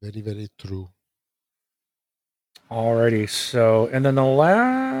 Very, very true. Alrighty. So, and then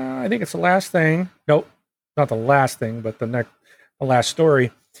I think it's the last thing. Nope. Not the last thing, but the last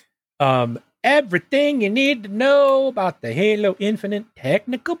story. Everything you need to know about the Halo Infinite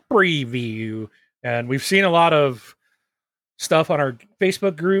technical preview. And we've seen a lot of stuff on our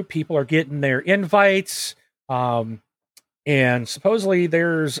Facebook group. People are getting their invites. And supposedly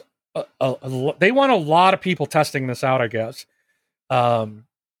there's they want a lot of people testing this out, I guess. But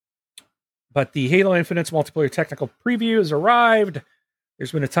the Halo Infinite's multiplayer technical preview has arrived.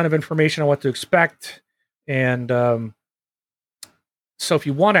 There's been a ton of information on what to expect. And so if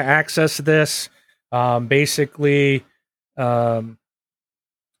you want to access this, basically,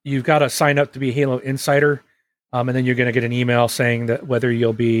 you've got to sign up to be a Halo Insider. And then you're going to get an email saying that whether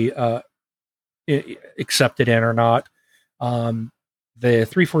you'll be accepted in or not. The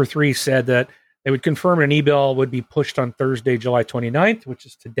 343 said that they would confirm an email would be pushed on Thursday, July 29th, which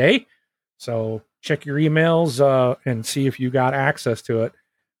is today. So check your emails and see if you got access to it.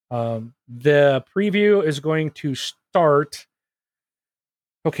 The preview is going to start.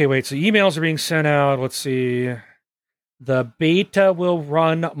 Okay, wait. So emails are being sent out. Let's see. The beta will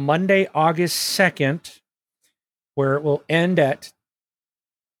run Monday, August 2nd, where it will end at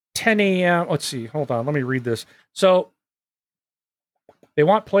 10 a.m. Let's see. Hold on. Let me read this. So they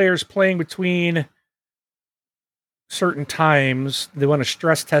want players playing between certain times. They want to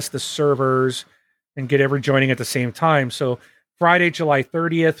stress test the servers and get everyone joining at the same time. So Friday, July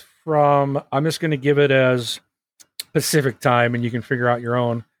 30th from, I'm just going to give it as Pacific time and you can figure out your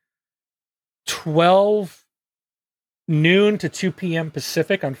own, 12 noon to 2 p.m.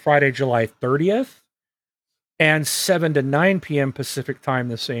 Pacific on Friday, July 30th, and 7 to 9 p.m. Pacific time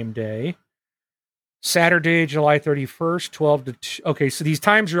the same day. Saturday, July 31st, 12 to 2. Okay, so these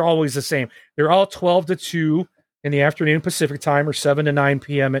times are always the same. They're all 12 to 2 in the afternoon Pacific time or 7 to 9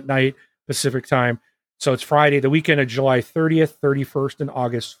 p.m. at night Pacific time. So it's Friday, the weekend of July 30th, 31st, and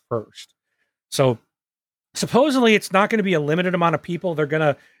August 1st. So supposedly it's not going to be a limited amount of people. They're going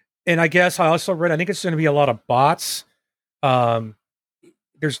to, and I guess I also read, I think it's going to be a lot of bots.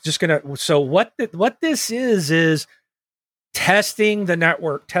 There's just going to, so what this is testing the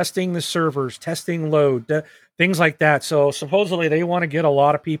network, testing the servers, testing load, things like that. So supposedly they want to get a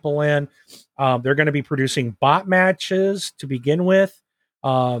lot of people in. They're going to be producing bot matches to begin with.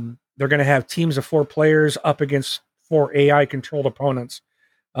 They're going to have teams of 4 players up against 4 AI controlled opponents.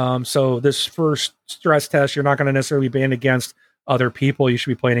 So this first stress test, you're not going to necessarily be playing against other people. You should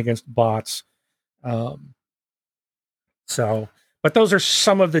be playing against bots. But those are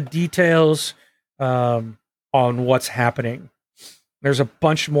some of the details on what's happening. There's a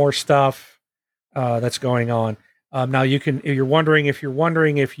bunch more stuff that's going on. Now if you're wondering if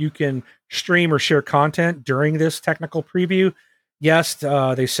you can stream or share content during this technical preview. Yes,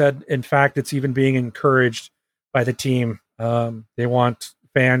 they said, in fact, it's even being encouraged by the team. They want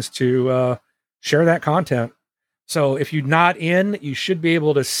fans to share that content. So if you're not in, you should be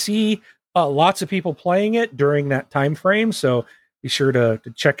able to see lots of people playing it during that time frame. So be sure to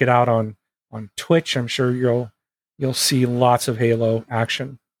check it out on Twitch. I'm sure you'll see lots of Halo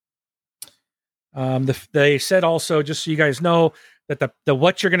action. They said also, just so you guys know, that the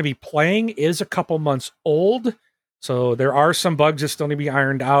what you're going to be playing is a couple months old. So there are some bugs that still need to be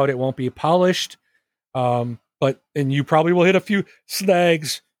ironed out. It won't be polished. And you probably will hit a few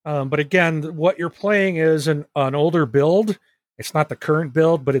snags. But again, what you're playing is an older build. It's not the current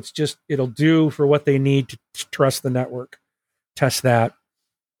build, but it'll do for what they need to trust the network. Test that.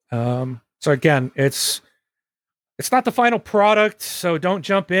 So again, it's not the final product, so don't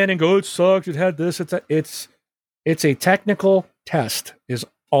jump in and go, it sucks, it had this. It's a technical test is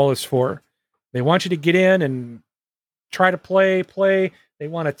all it's for. They want you to get in and try to play. They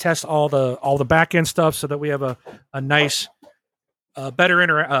want to test all the back end stuff so that we have a nice,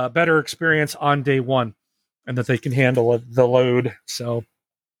 better experience on day one, and that they can handle the load. So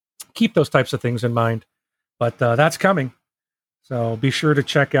keep those types of things in mind. But that's coming. So be sure to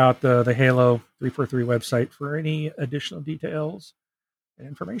check out the Halo 343 website for any additional details and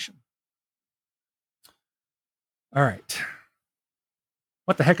information. All right.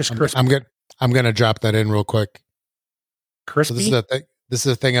 What the heck is crispy? I'm gonna drop that in real quick. Crispy? So this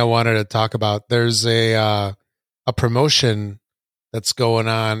is the thing I wanted to talk about. There's a promotion that's going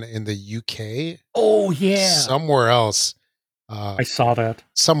on in the UK. Oh yeah. Somewhere else. I saw that.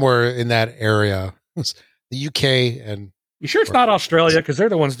 Somewhere in that area. The UK and you sure it's not Australia? Because they're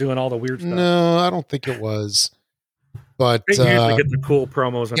the ones doing all the weird stuff. No, I don't think it was. But they usually get the cool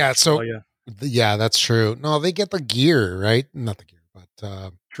promos in Australia. Yeah, that's true. No, they get the gear, right? Not the gear, but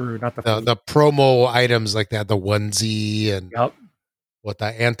true, not the promo items like that, the onesie and what the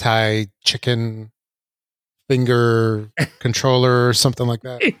anti-chicken finger controller or something like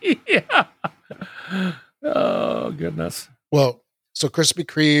that. Yeah. Oh goodness. Well, so Krispy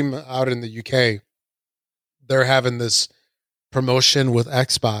Kreme out in the UK, they're having this promotion with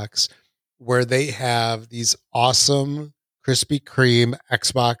Xbox where they have these awesome Krispy Kreme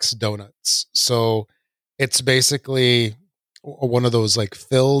Xbox donuts. So it's basically one of those like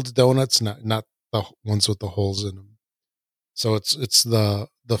filled donuts, not the ones with the holes in them. So it's the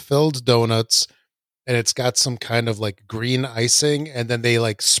filled donuts, and it's got some kind of like green icing, and then they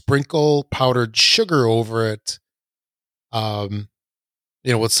like sprinkle powdered sugar over it.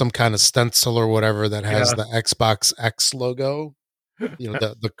 With some kind of stencil or whatever that has the Xbox X logo,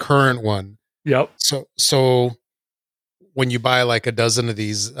 the current one. Yep. So when you buy like a dozen of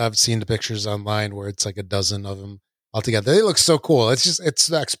these, I've seen the pictures online where it's like a dozen of them all together. They look so cool. It's the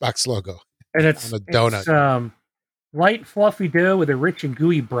Xbox logo. And it's on a donut. It's, light fluffy dough with a rich and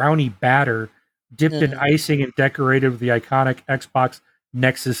gooey brownie batter dipped in icing and decorated with the iconic Xbox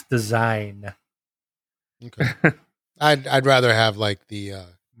Nexus design. Okay. I'd rather have like the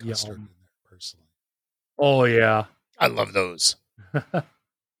custard in there personally. Oh yeah, I love those.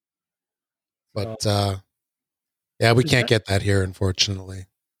 But we can't get that here, unfortunately,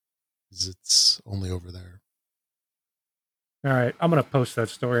 because it's only over there. All right, I'm gonna post that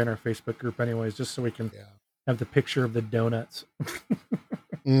story in our Facebook group, anyways, just so we can have the picture of the donuts.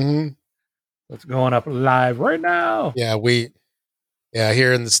 Mm-hmm. It's going up live right now. Yeah,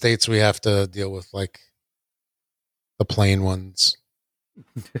 here in the States we have to deal with like the plain ones.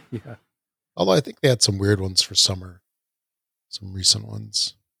 Yeah. Although I think they had some weird ones for summer. Some recent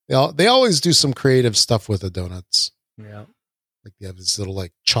ones. They always do some creative stuff with the donuts. Yeah. Like they have these little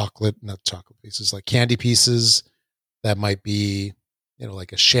like not chocolate pieces, like candy pieces that might be,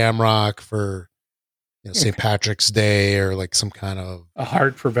 like a shamrock for St. Patrick's Day, or like some kind of a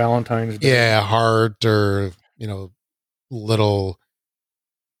heart for Valentine's Day. Yeah, a heart, or little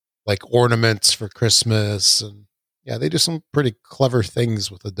like ornaments for Christmas. And they do some pretty clever things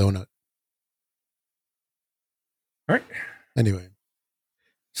with a donut. All right. Anyway.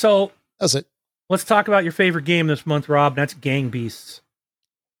 So that's it. Let's talk about your favorite game this month, Rob. That's Gang Beasts.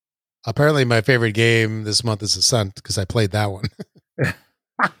 Apparently my favorite game this month is Ascent, because I played that one.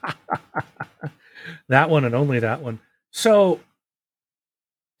 That one and only that one. So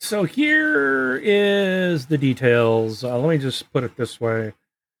here is the details. Let me just put it this way.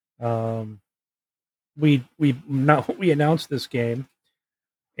 We announced this game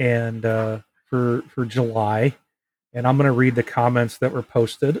and for July, and I'm going to read the comments that were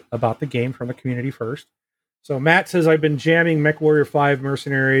posted about the game from the community first. So Matt says, I've been jamming MechWarrior 5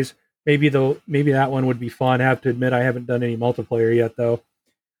 Mercenaries. Maybe that one would be fun. I have to admit I haven't done any multiplayer yet, though.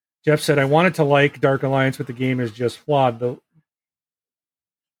 Jeff said, I wanted to like Dark Alliance, but the game is just flawed. Though.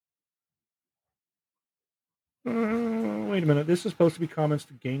 Wait a minute. This is supposed to be comments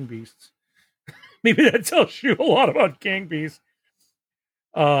to Gang Beasts. Maybe that tells you a lot about Gang Beasts.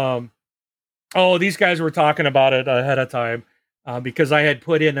 These guys were talking about it ahead of time because I had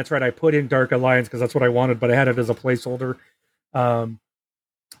put in, that's right, I put in Dark Alliance because that's what I wanted, but I had it as a placeholder.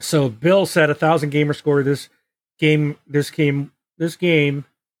 So Bill said 1,000 gamer score this game.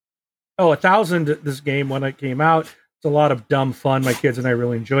 Oh, 1,000 this game when it came out. It's a lot of dumb fun. My kids and I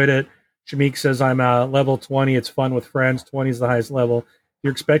really enjoyed it. Shamik says I'm level 20. It's fun with friends. 20 is the highest level. If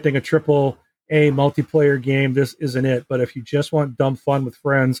you're expecting a triple A multiplayer game, this isn't it. But if you just want dumb fun with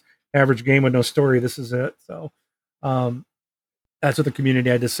friends, average game with no story, this is it. So that's what the community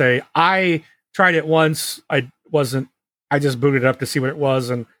had to say. I tried it once. I just booted it up to see what it was,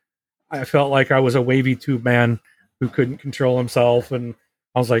 and I felt like I was a wavy tube man who couldn't control himself, and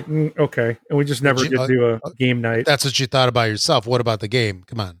I was like, okay. And we just never did do a game night. That's what you thought about yourself. What about the game?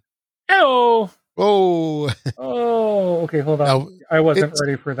 Come on. Oh, oh, okay. Hold on. Now, I wasn't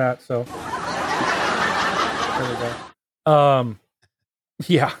ready for that. So there we go.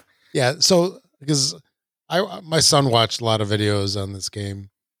 Yeah. So because my son watched a lot of videos on this game.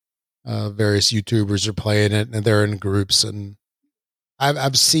 Various YouTubers are playing it, and they're in groups, and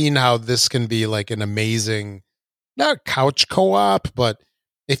I've seen how this can be like an amazing, not couch co-op, but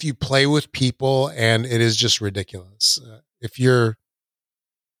if you play with people, and it is just ridiculous. If you're,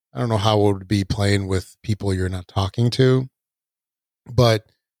 I don't know how it would be playing with people you're not talking to,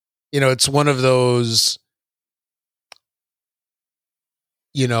 but it's one of those,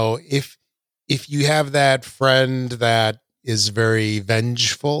 if you have that friend that is very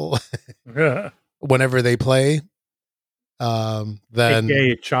vengeful whenever they play, then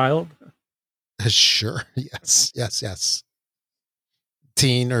a child. Sure. Yes.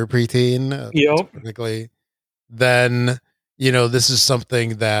 Teen or preteen. Yep. Technically, then, this is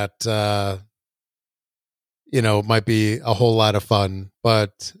something that, might be a whole lot of fun,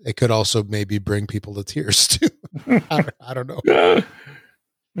 but it could also maybe bring people to tears too. I don't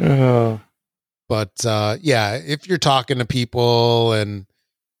know. But, if you're talking to people and,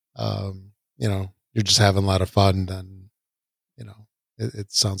 you're just having a lot of fun, then,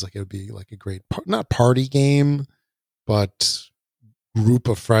 it sounds like it would be like a great, not party game, but group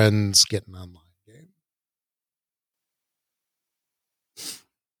of friends getting online game.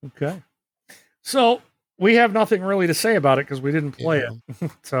 Okay. So we have nothing really to say about it because we didn't play it.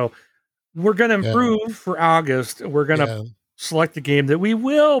 So we're going to improve for August. We're going to select a game that we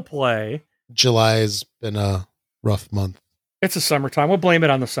will play. July has been a rough month. It's a summertime. We'll blame it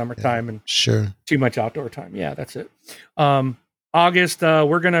on the summertime and sure. Too much outdoor time. Yeah, that's it. August,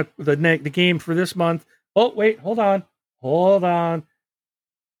 we're going to, the game for this month. Oh, wait, hold on.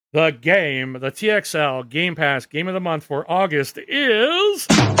 The TXL Game Pass Game of the Month for August is...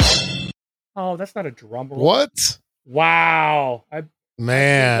 Oh, that's not a drum roll. What? Wow.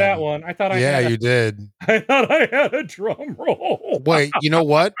 Man. That one. I thought you did. I thought I had a drum roll. Wait, you know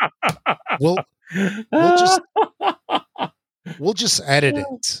what? We'll just edit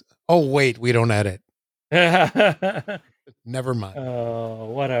it. Oh, wait, we don't edit. Never mind. Oh,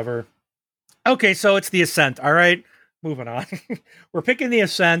 whatever. Okay, so it's the Ascent. All right, moving on. We're picking the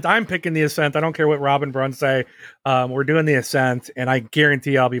Ascent. I'm picking the Ascent. I don't care what Robin Brunn say. We're doing the Ascent, and I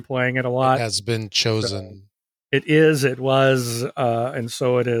guarantee I'll be playing it a lot. It has been chosen. So it is. It was, and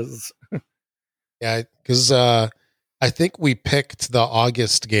so it is. Yeah, because I think we picked the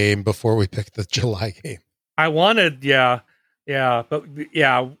August game before we picked the July game. I wanted, yeah, but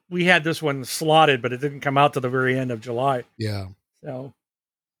we had this one slotted, but it didn't come out to the very end of July. Yeah. So,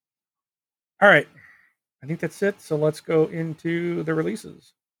 all right, I think that's it. So let's go into the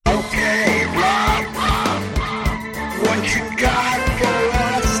releases. Okay, Rob, what you got for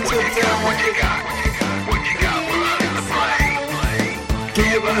us today? What you got for us to play?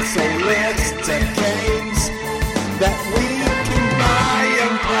 Give us a list of games that we can buy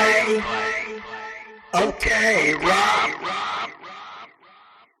and play. Okay, Rob.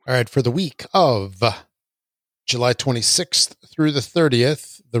 All right, for the week of July 26th through the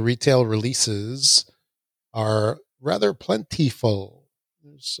 30th, the retail releases are rather plentiful.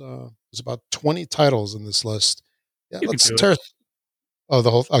 There's about 20 titles in this list. Yeah, let's tear. Oh,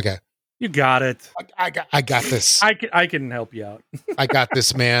 the whole. Okay, you got it. I got this. I can help you out. I got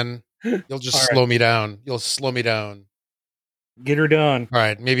this, man. You'll just slow me down. You'll slow me down. Get her done. All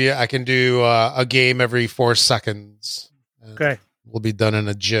right, maybe I can do a game every 4 seconds. Okay. We'll be done in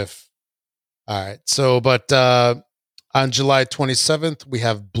a jiff. All right. So, but on July 27th, we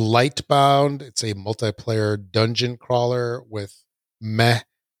have Blightbound. It's a multiplayer dungeon crawler with meh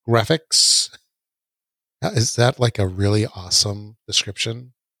graphics. Is that like a really awesome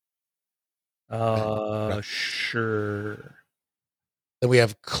description? Sure. Then we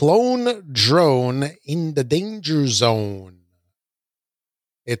have Clone Drone in the Danger Zone.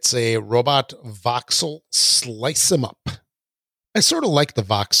 It's a robot voxel slice 'em up. I sort of like the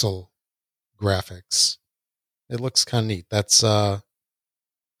voxel graphics. It looks kind of neat. That's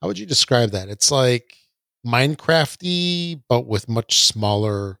how would you describe that? It's like Minecrafty, but with much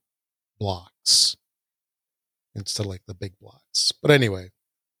smaller blocks instead of like the big blocks. But anyway,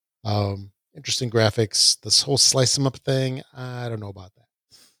 interesting graphics. This whole slice them up thing, I don't know about that.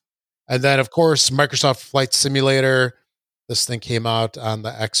 And then, of course, Microsoft Flight Simulator. This thing came out on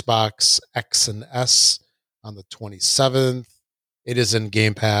the Xbox X and S on the 27th. It is in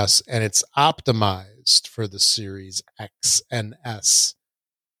Game Pass, and it's optimized for the Series X and S.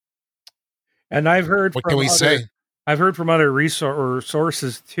 And I've heard What can we say? I've heard from other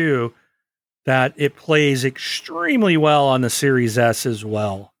sources too that it plays extremely well on the Series S as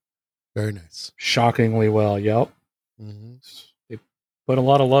well. Very nice. Shockingly well. Yep. Mm-hmm. They put a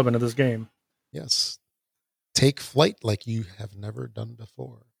lot of love into this game. Yes. Take flight like you have never done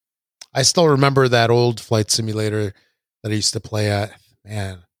before. I still remember that old flight simulator that I used to play at.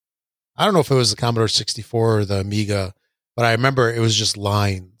 Man, I don't know if it was the Commodore 64 or the Amiga, but I remember it was just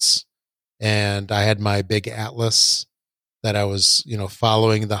lines. And I had my big atlas that I was,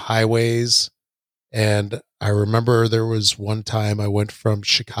 following the highways. And I remember there was one time I went from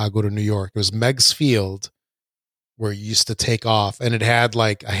Chicago to New York. It was Meigs Field where you used to take off, and it had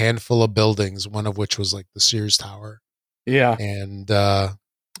like a handful of buildings, one of which was like the Sears Tower. Yeah. And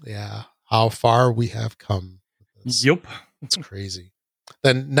how far we have come. Yep. It's crazy.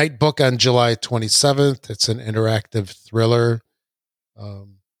 Then Night Book on July 27th. It's an interactive thriller.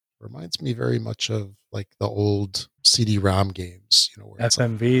 Reminds me very much of like the old CD-ROM games, where it's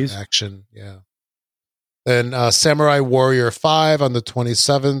FMVs. like action. Yeah. Then Samurai Warrior 5 on the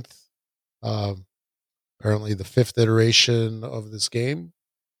 27th. Apparently the 5th iteration of this game.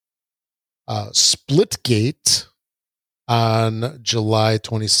 Splitgate on July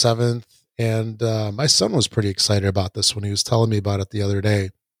 27th. And my son was pretty excited about this when he was telling me about it the other day.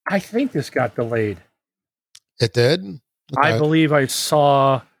 I think this got delayed. It did? Okay. I believe I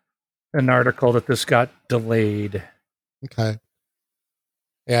saw an article that this got delayed. Okay.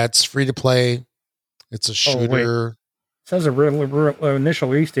 Yeah, it's free to play. It's a shooter. It says a initial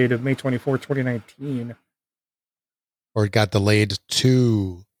release date of May 24, 2019. Or it got delayed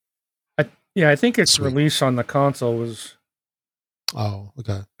to... I think its release on the console was... Oh,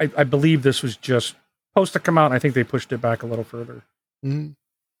 okay. I believe this was just supposed to come out, and I think they pushed it back a little further. Mm-hmm.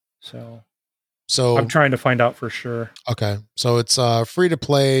 So I'm trying to find out for sure. Okay. So it's a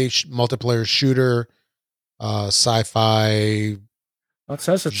free-to-play multiplayer shooter, sci-fi it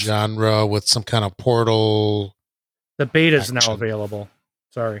says it's genre with some kind of portal. The beta is now available.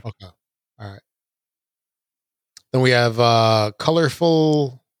 Sorry. Okay. All right. Then we have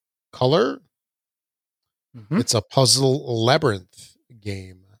Colorful Color. Mm-hmm. It's a puzzle labyrinth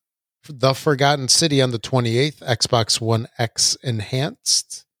game. The Forgotten City on the 28th, Xbox One X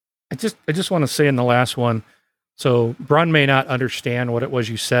enhanced. I just want to say in the last one, so Brun may not understand what it was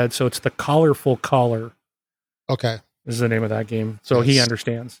you said, so it's the Colorful Color. Okay. Is the name of that game. So he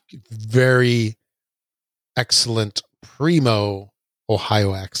understands. Very excellent primo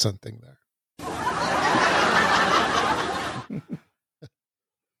Ohio accenting there.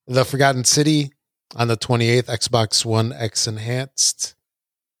 The Forgotten City on the 28th, Xbox One X enhanced.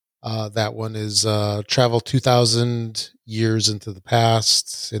 That one is travel 2,000 years into the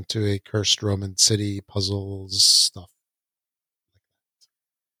past, into a cursed Roman city, puzzles, stuff.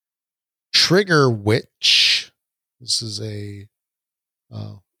 Trigger Witch. This is a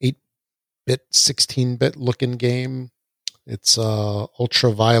 8-bit, 16-bit looking game. It's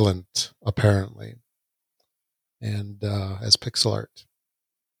ultra violent, apparently, and has pixel art.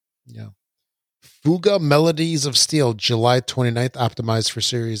 Yeah. Fuga Melodies of Steel, July 29th, optimized for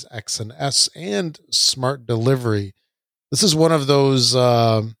Series X and S and Smart Delivery. This is one of those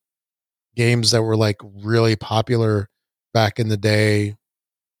games that were like really popular back in the day.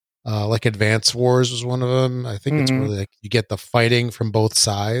 Like Advance Wars was one of them. I think it's really like you get the fighting from both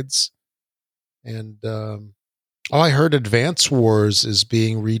sides. And I heard Advance Wars is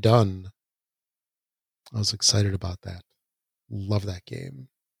being redone. I was excited about that. Love that game.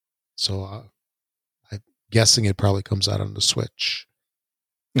 So I'm guessing it probably comes out on the Switch.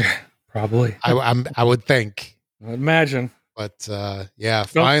 Probably. I would think. I'd imagine. But yeah,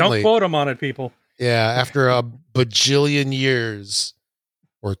 finally. Don't quote them on it, people. Yeah, after a bajillion years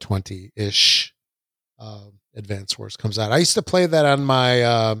or 20-ish, Advance Wars comes out. I used to play that on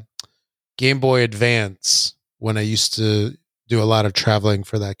my Game Boy Advance when I used to do a lot of traveling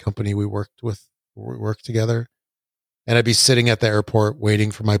for that company we worked together. And I'd be sitting at the airport waiting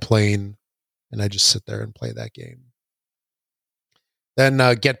for my plane, and I'd just sit there and play that game. Then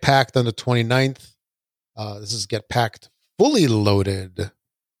Get Packed on the 29th. This is Get Packed Fully Loaded.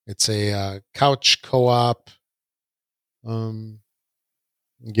 It's a couch co-op.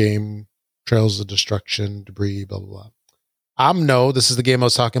 game, Trails of Destruction, Debris, blah, blah, blah. This is the game I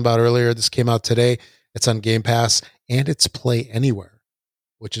was talking about earlier. This came out today. It's on Game Pass, and it's Play Anywhere,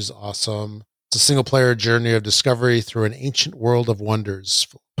 which is awesome. It's a single-player journey of discovery through an ancient world of wonders,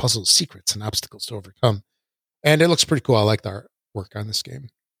 puzzles, secrets, and obstacles to overcome. And it looks pretty cool. I like the artwork on this game.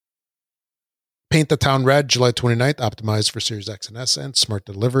 Paint the Town Red, July 29th, optimized for Series X and S and smart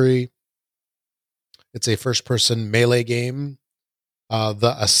delivery. It's a first-person melee game.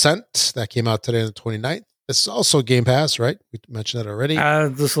 The Ascent, that came out today on the 29th. This is also Game Pass, right? We mentioned that already.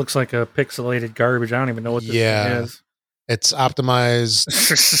 This looks like a pixelated garbage. I don't even know what this thing is. It's optimized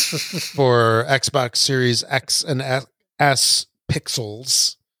for Xbox Series X and S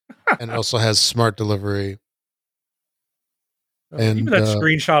pixels, and it also has smart delivery. And even that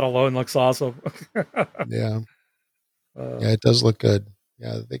screenshot alone looks awesome. Yeah, it does look good.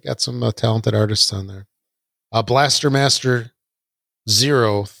 Yeah, they got some talented artists on there. Blaster Master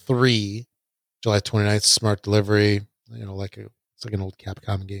 03, July 29th, smart delivery. It's like an old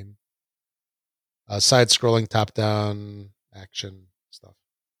Capcom game. Side-scrolling, top-down action stuff.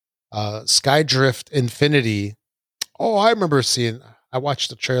 Skydrift Infinity. Oh, I remember I watched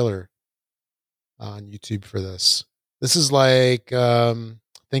the trailer on YouTube for this. This is like,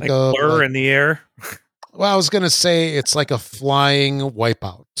 think of Blur in the air. Well, I was going to say it's like a flying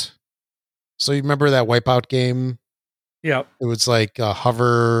Wipeout. So you remember that Wipeout game? Yeah. It was like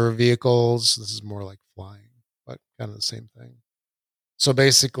hover vehicles. This is more like flying, but kind of the same thing. So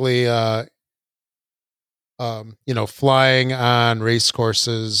basically, flying on race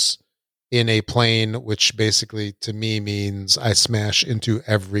courses in a plane, which basically to me means I smash into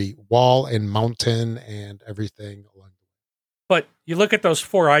every wall and mountain and everything along the way. But you look at those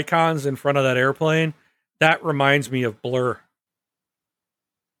 4 icons in front of that airplane, that reminds me of Blur.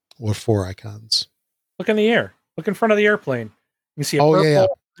 What 4 icons? Look in the air. Look in front of the airplane. You can see a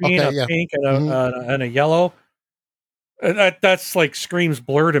purple, green, a pink, and a yellow. That's like screams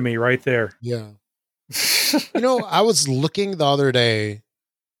Blur to me right there. Yeah. I was looking the other day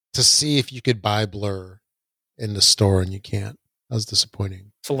to see if you could buy Blur in the store, and you can't. That was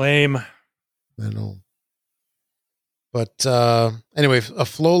disappointing. It's lame. I know. But anyway, a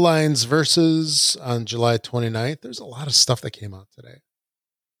Flow Lines Versus on July 29th. There's a lot of stuff that came out today.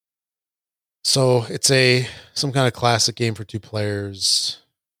 So it's some kind of classic game for 2 players.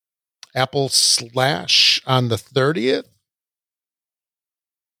 Apple Slash on the 30th.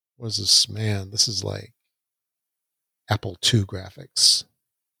 What is this, man? This is like Apple II graphics.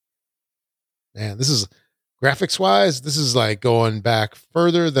 Man, this is graphics wise, this is like going back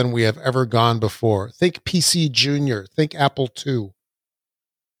further than we have ever gone before. Think PC Junior, think Apple II.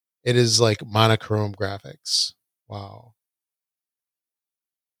 It is like monochrome graphics. Wow.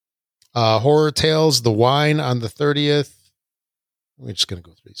 Horror Tales, The Wine on the 30th. We're just going to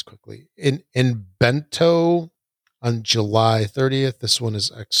go through these quickly. In Bento on July 30th. This one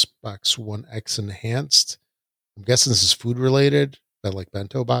is Xbox One X enhanced. I'm guessing this is food related. That like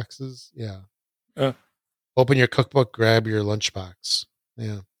bento boxes. Yeah. Open your cookbook, grab your lunchbox.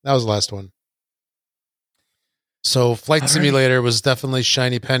 Yeah. That was the last one. So Flight Simulator was definitely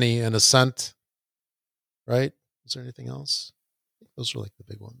Shiny Penny and Ascent. Right? Is there anything else? I think those were like the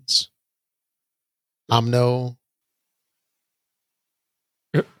big ones. Omno.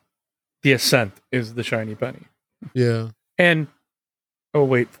 The Ascent is the Shiny Penny. Yeah. And, oh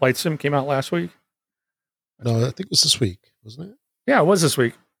wait, Flight Sim came out last week? No, I think it was this week, wasn't it? Yeah, it was this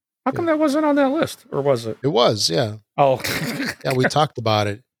week. How come that wasn't on that list? Or was it? It was, yeah. Oh. Yeah, we talked about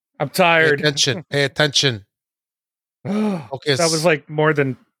it. I'm tired. Pay attention. Okay, that was like more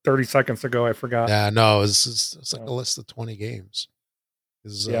than 30 seconds ago. I forgot. Yeah, no, it's like a list of 20 games.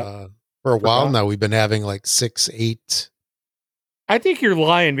 For a while now, we've been having like 6, 8. I think you're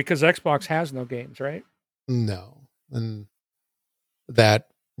lying because Xbox has no games, right? No. And that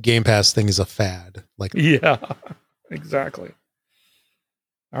Game Pass thing is a fad. Yeah, exactly.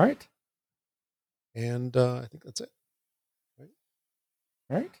 All right. And I think that's it. All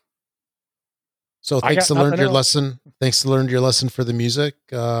right. So thanks to learn your lesson. Thanks to learn your lesson for the music.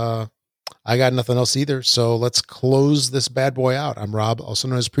 I got nothing else either. So let's close this bad boy out. I'm Rob, also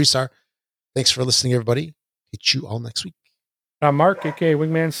known as Prestar. Thanks for listening, everybody. Catch you all next week. I'm Mark, aka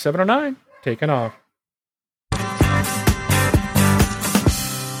Wingman709, taking off.